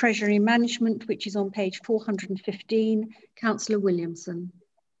to Treasury Management, which is on page 415. Councillor Williamson.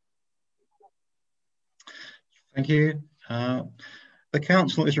 Thank you. The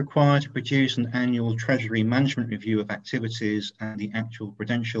Council is required to produce an annual Treasury Management review of activities and the actual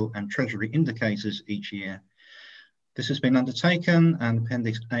prudential and Treasury indicators each year. This has been undertaken, and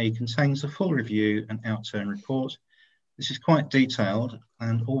Appendix A contains a full review and outturn report. This is quite detailed,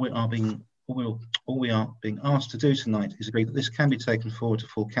 and all we are being asked to do tonight is agree that this can be taken forward to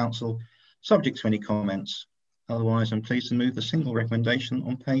full Council, subject to any comments. Otherwise, I'm pleased to move the single recommendation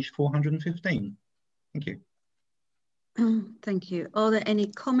on page 415. Thank you. Thank you. Are there any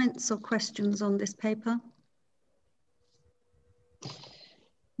comments or questions on this paper?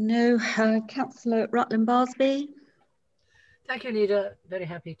 No. Councillor Rutland-Barsby. Thank you, Leader. Very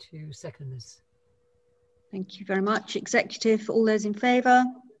happy to second this. Thank you very much. Executive, all those in favour?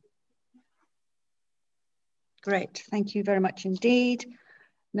 Great, thank you very much indeed.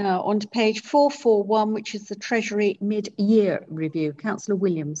 Now on to page 441, which is the Treasury mid-year review. Councillor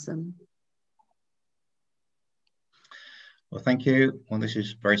Williamson. Well, thank you. Well, this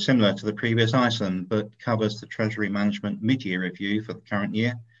is very similar to the previous item, but covers the Treasury Management mid-year review for the current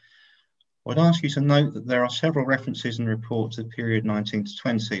year. I'd ask you to note that there are several references in the report to the period 19 to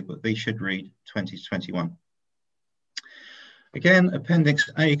 20, but these should read 20 to 21. Again, Appendix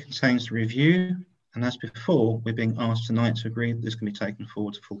A contains the review, and as before, we're being asked tonight to agree that this can be taken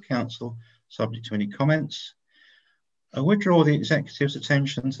forward to full Council, subject to any comments. I would draw the Executive's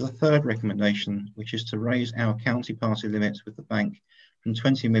attention to the third recommendation, which is to raise our county party limits with the bank from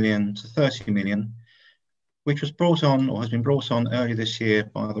 20 million to 30 million, which was brought on or has been brought on earlier this year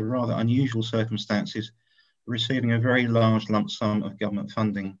by the rather unusual circumstances of receiving a very large lump sum of government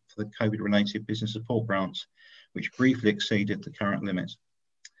funding for the COVID-related business support grants, which briefly exceeded the current limit.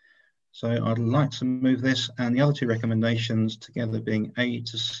 So I'd like to move this and the other two recommendations together, being A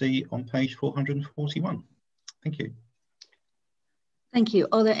to C on page 441. Thank you. Thank you.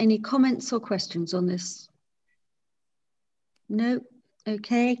 Are there any comments or questions on this? No.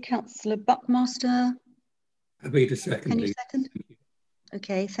 Okay. Councillor Buckmaster. Happy to second. Can you second?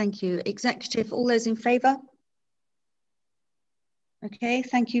 Okay, thank you. Executive, all those in favour? Okay,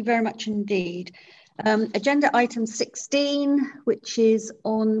 thank you very much indeed. Agenda item 16, which is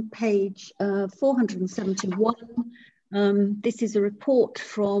on page 471. This is a report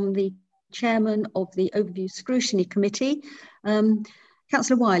from the Chairman of the Overview Scrutiny Committee.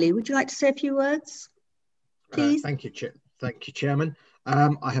 Councillor Wiley, would you like to say a few words, please? Thank you, Chairman.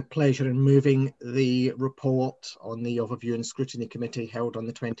 I have pleasure in moving the report on the Overview and Scrutiny Committee held on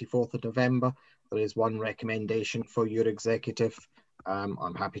the 24th of November. There is one recommendation for your Executive.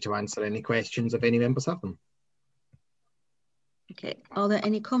 I'm happy to answer any questions if any members have them. Okay, are there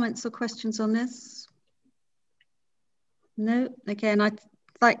any comments or questions on this? No. Again, I'd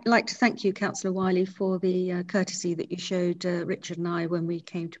like to thank you, Councillor Wiley, for the courtesy that you showed Richard and I when we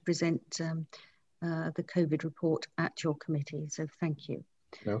came to present the COVID report at your committee. So thank you.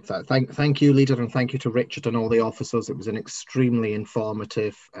 No, thank you, Leader, and thank you to Richard and all the officers. It was an extremely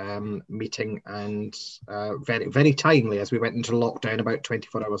informative meeting and very, very timely as we went into lockdown about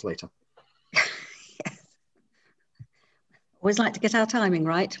 24 hours later. Yes. Always like to get our timing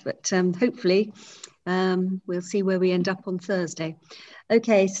right, but hopefully we'll see where we end up on Thursday.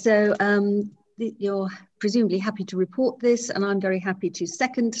 Okay, so you're presumably happy to report this, and I'm very happy to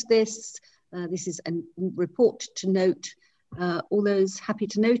second this. This is a report to note. All those happy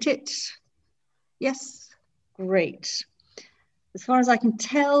to note it? Yes, great. As far as I can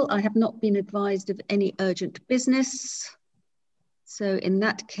tell, I have not been advised of any urgent business. So in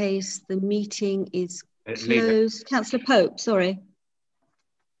that case, the meeting is closed. Councillor Pope, sorry.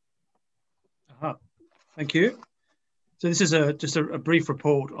 Thank you. So this is just a brief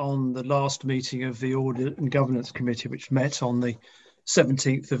report on the last meeting of the Audit and Governance Committee, which met on the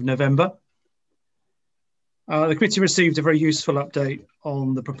 17th of November. The committee received a very useful update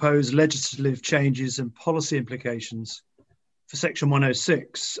on the proposed legislative changes and policy implications for Section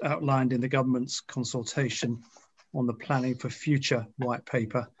 106 outlined in the government's consultation on the Planning for Future white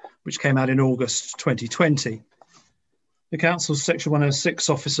paper, which came out in August 2020. The Council's Section 106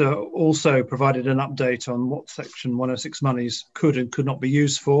 officer also provided an update on what Section 106 monies could and could not be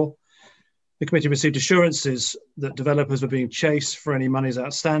used for. The committee received assurances that developers were being chased for any monies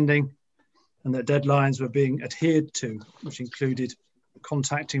outstanding, and that deadlines were being adhered to, which included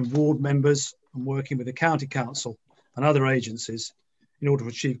contacting ward members and working with the county council and other agencies in order to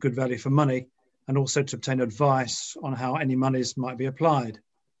achieve good value for money, and also to obtain advice on how any monies might be applied.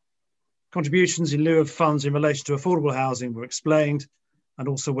 Contributions in lieu of funds in relation to affordable housing were explained, and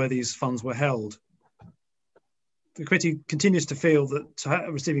also where these funds were held. The committee continues to feel that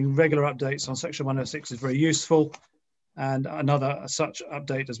receiving regular updates on Section 106 is very useful, and another such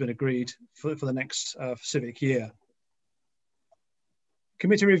update has been agreed for the next civic year. The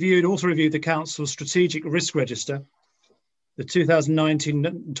committee also reviewed the Council's strategic risk register, the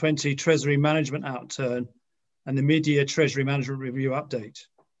 2019-20 Treasury Management Outturn, and the mid-year Treasury Management Review update.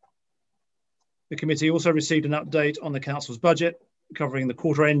 The committee also received an update on the Council's budget, covering the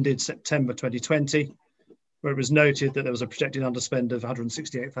quarter ended September 2020, where it was noted that there was a projected underspend of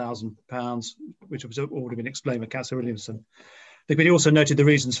 £168,000, which has already been explained by Councillor Williamson. The committee also noted the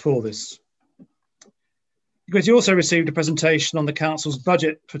reasons for this. The committee also received a presentation on the Council's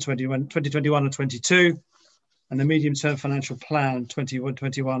budget for 2021 and 22, and the medium-term financial plan 21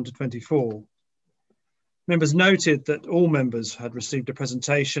 to 24. Members noted that all members had received a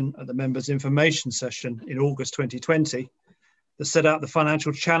presentation at the members' information session in August 2020 that set out the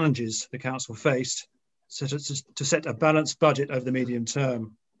financial challenges the Council faced to set a balanced budget over the medium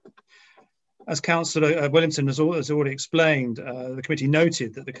term. As Councillor Williamson has already explained, the committee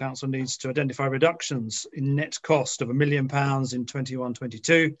noted that the Council needs to identify reductions in net cost of £1 million in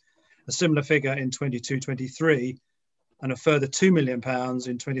 21-22, a similar figure in 22-23, and a further £2 million in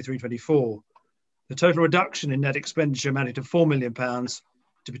 23-24. The total reduction in net expenditure amounted to £4 million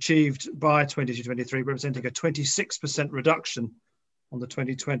to be achieved by 22-23, representing a 26% reduction on the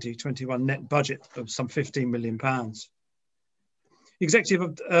 2020-21 net budget of some £15 million.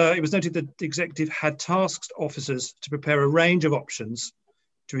 It was noted that the executive had tasked officers to prepare a range of options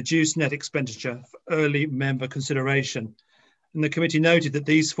to reduce net expenditure for early member consideration, and the committee noted that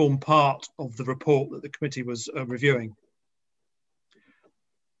these form part of the report that the committee was reviewing.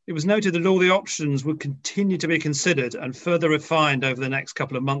 It was noted that all the options would continue to be considered and further refined over the next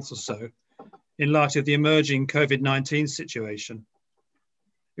couple of months or so in light of the emerging COVID-19 situation.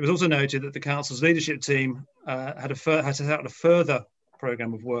 It was also noted that the Council's leadership team had set out a further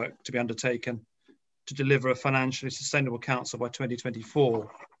programme of work to be undertaken to deliver a financially sustainable Council by 2024.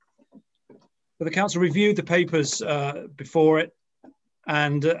 But the Council reviewed the papers before it,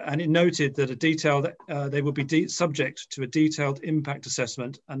 and it noted that they would be subject to a detailed impact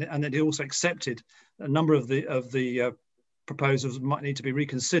assessment, and that it also accepted a number of the proposals might need to be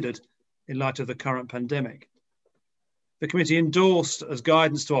reconsidered in light of the current pandemic. The committee endorsed as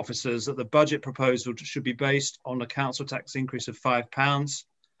guidance to officers that the budget proposal should be based on a council tax increase of £5,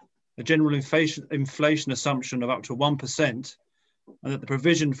 a general inflation assumption of up to 1%, and that the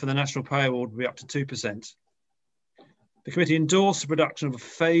provision for the National Pay Award would be up to 2%. The committee endorsed the production of a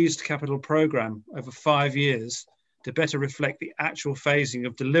phased capital programme over 5 years to better reflect the actual phasing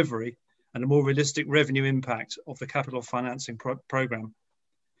of delivery and a more realistic revenue impact of the capital financing programme.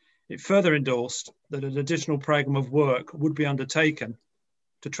 It further endorsed that an additional programme of work would be undertaken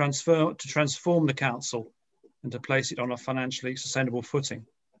to transform the council and to place it on a financially sustainable footing.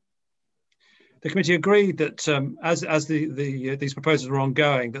 The committee agreed that as these proposals were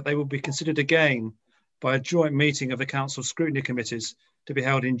ongoing, that they would be considered again by a joint meeting of the council scrutiny committees to be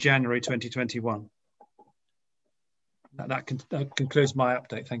held in January 2021. That concludes my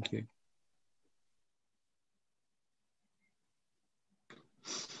update. Thank you.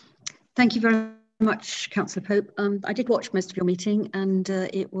 Thank you very much, Councillor Pope. I did watch most of your meeting, and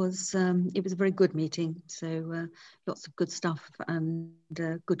it was a very good meeting. So lots of good stuff and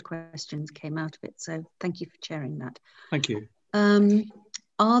good questions came out of it. So thank you for chairing that. Thank you.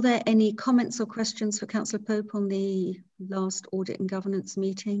 Are there any comments or questions for Councillor Pope on the last audit and governance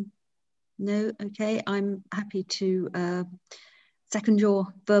meeting? No. Okay. I'm happy to second your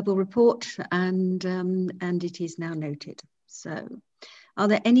verbal report, and it is now noted. So. Are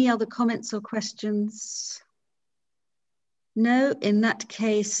there any other comments or questions? No, in that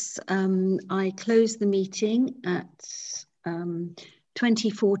case, I close the meeting at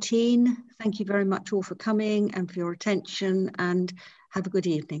 2014. Thank you very much all for coming and for your attention, and have a good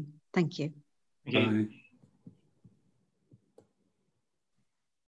evening. Thank you. Thank you. Bye.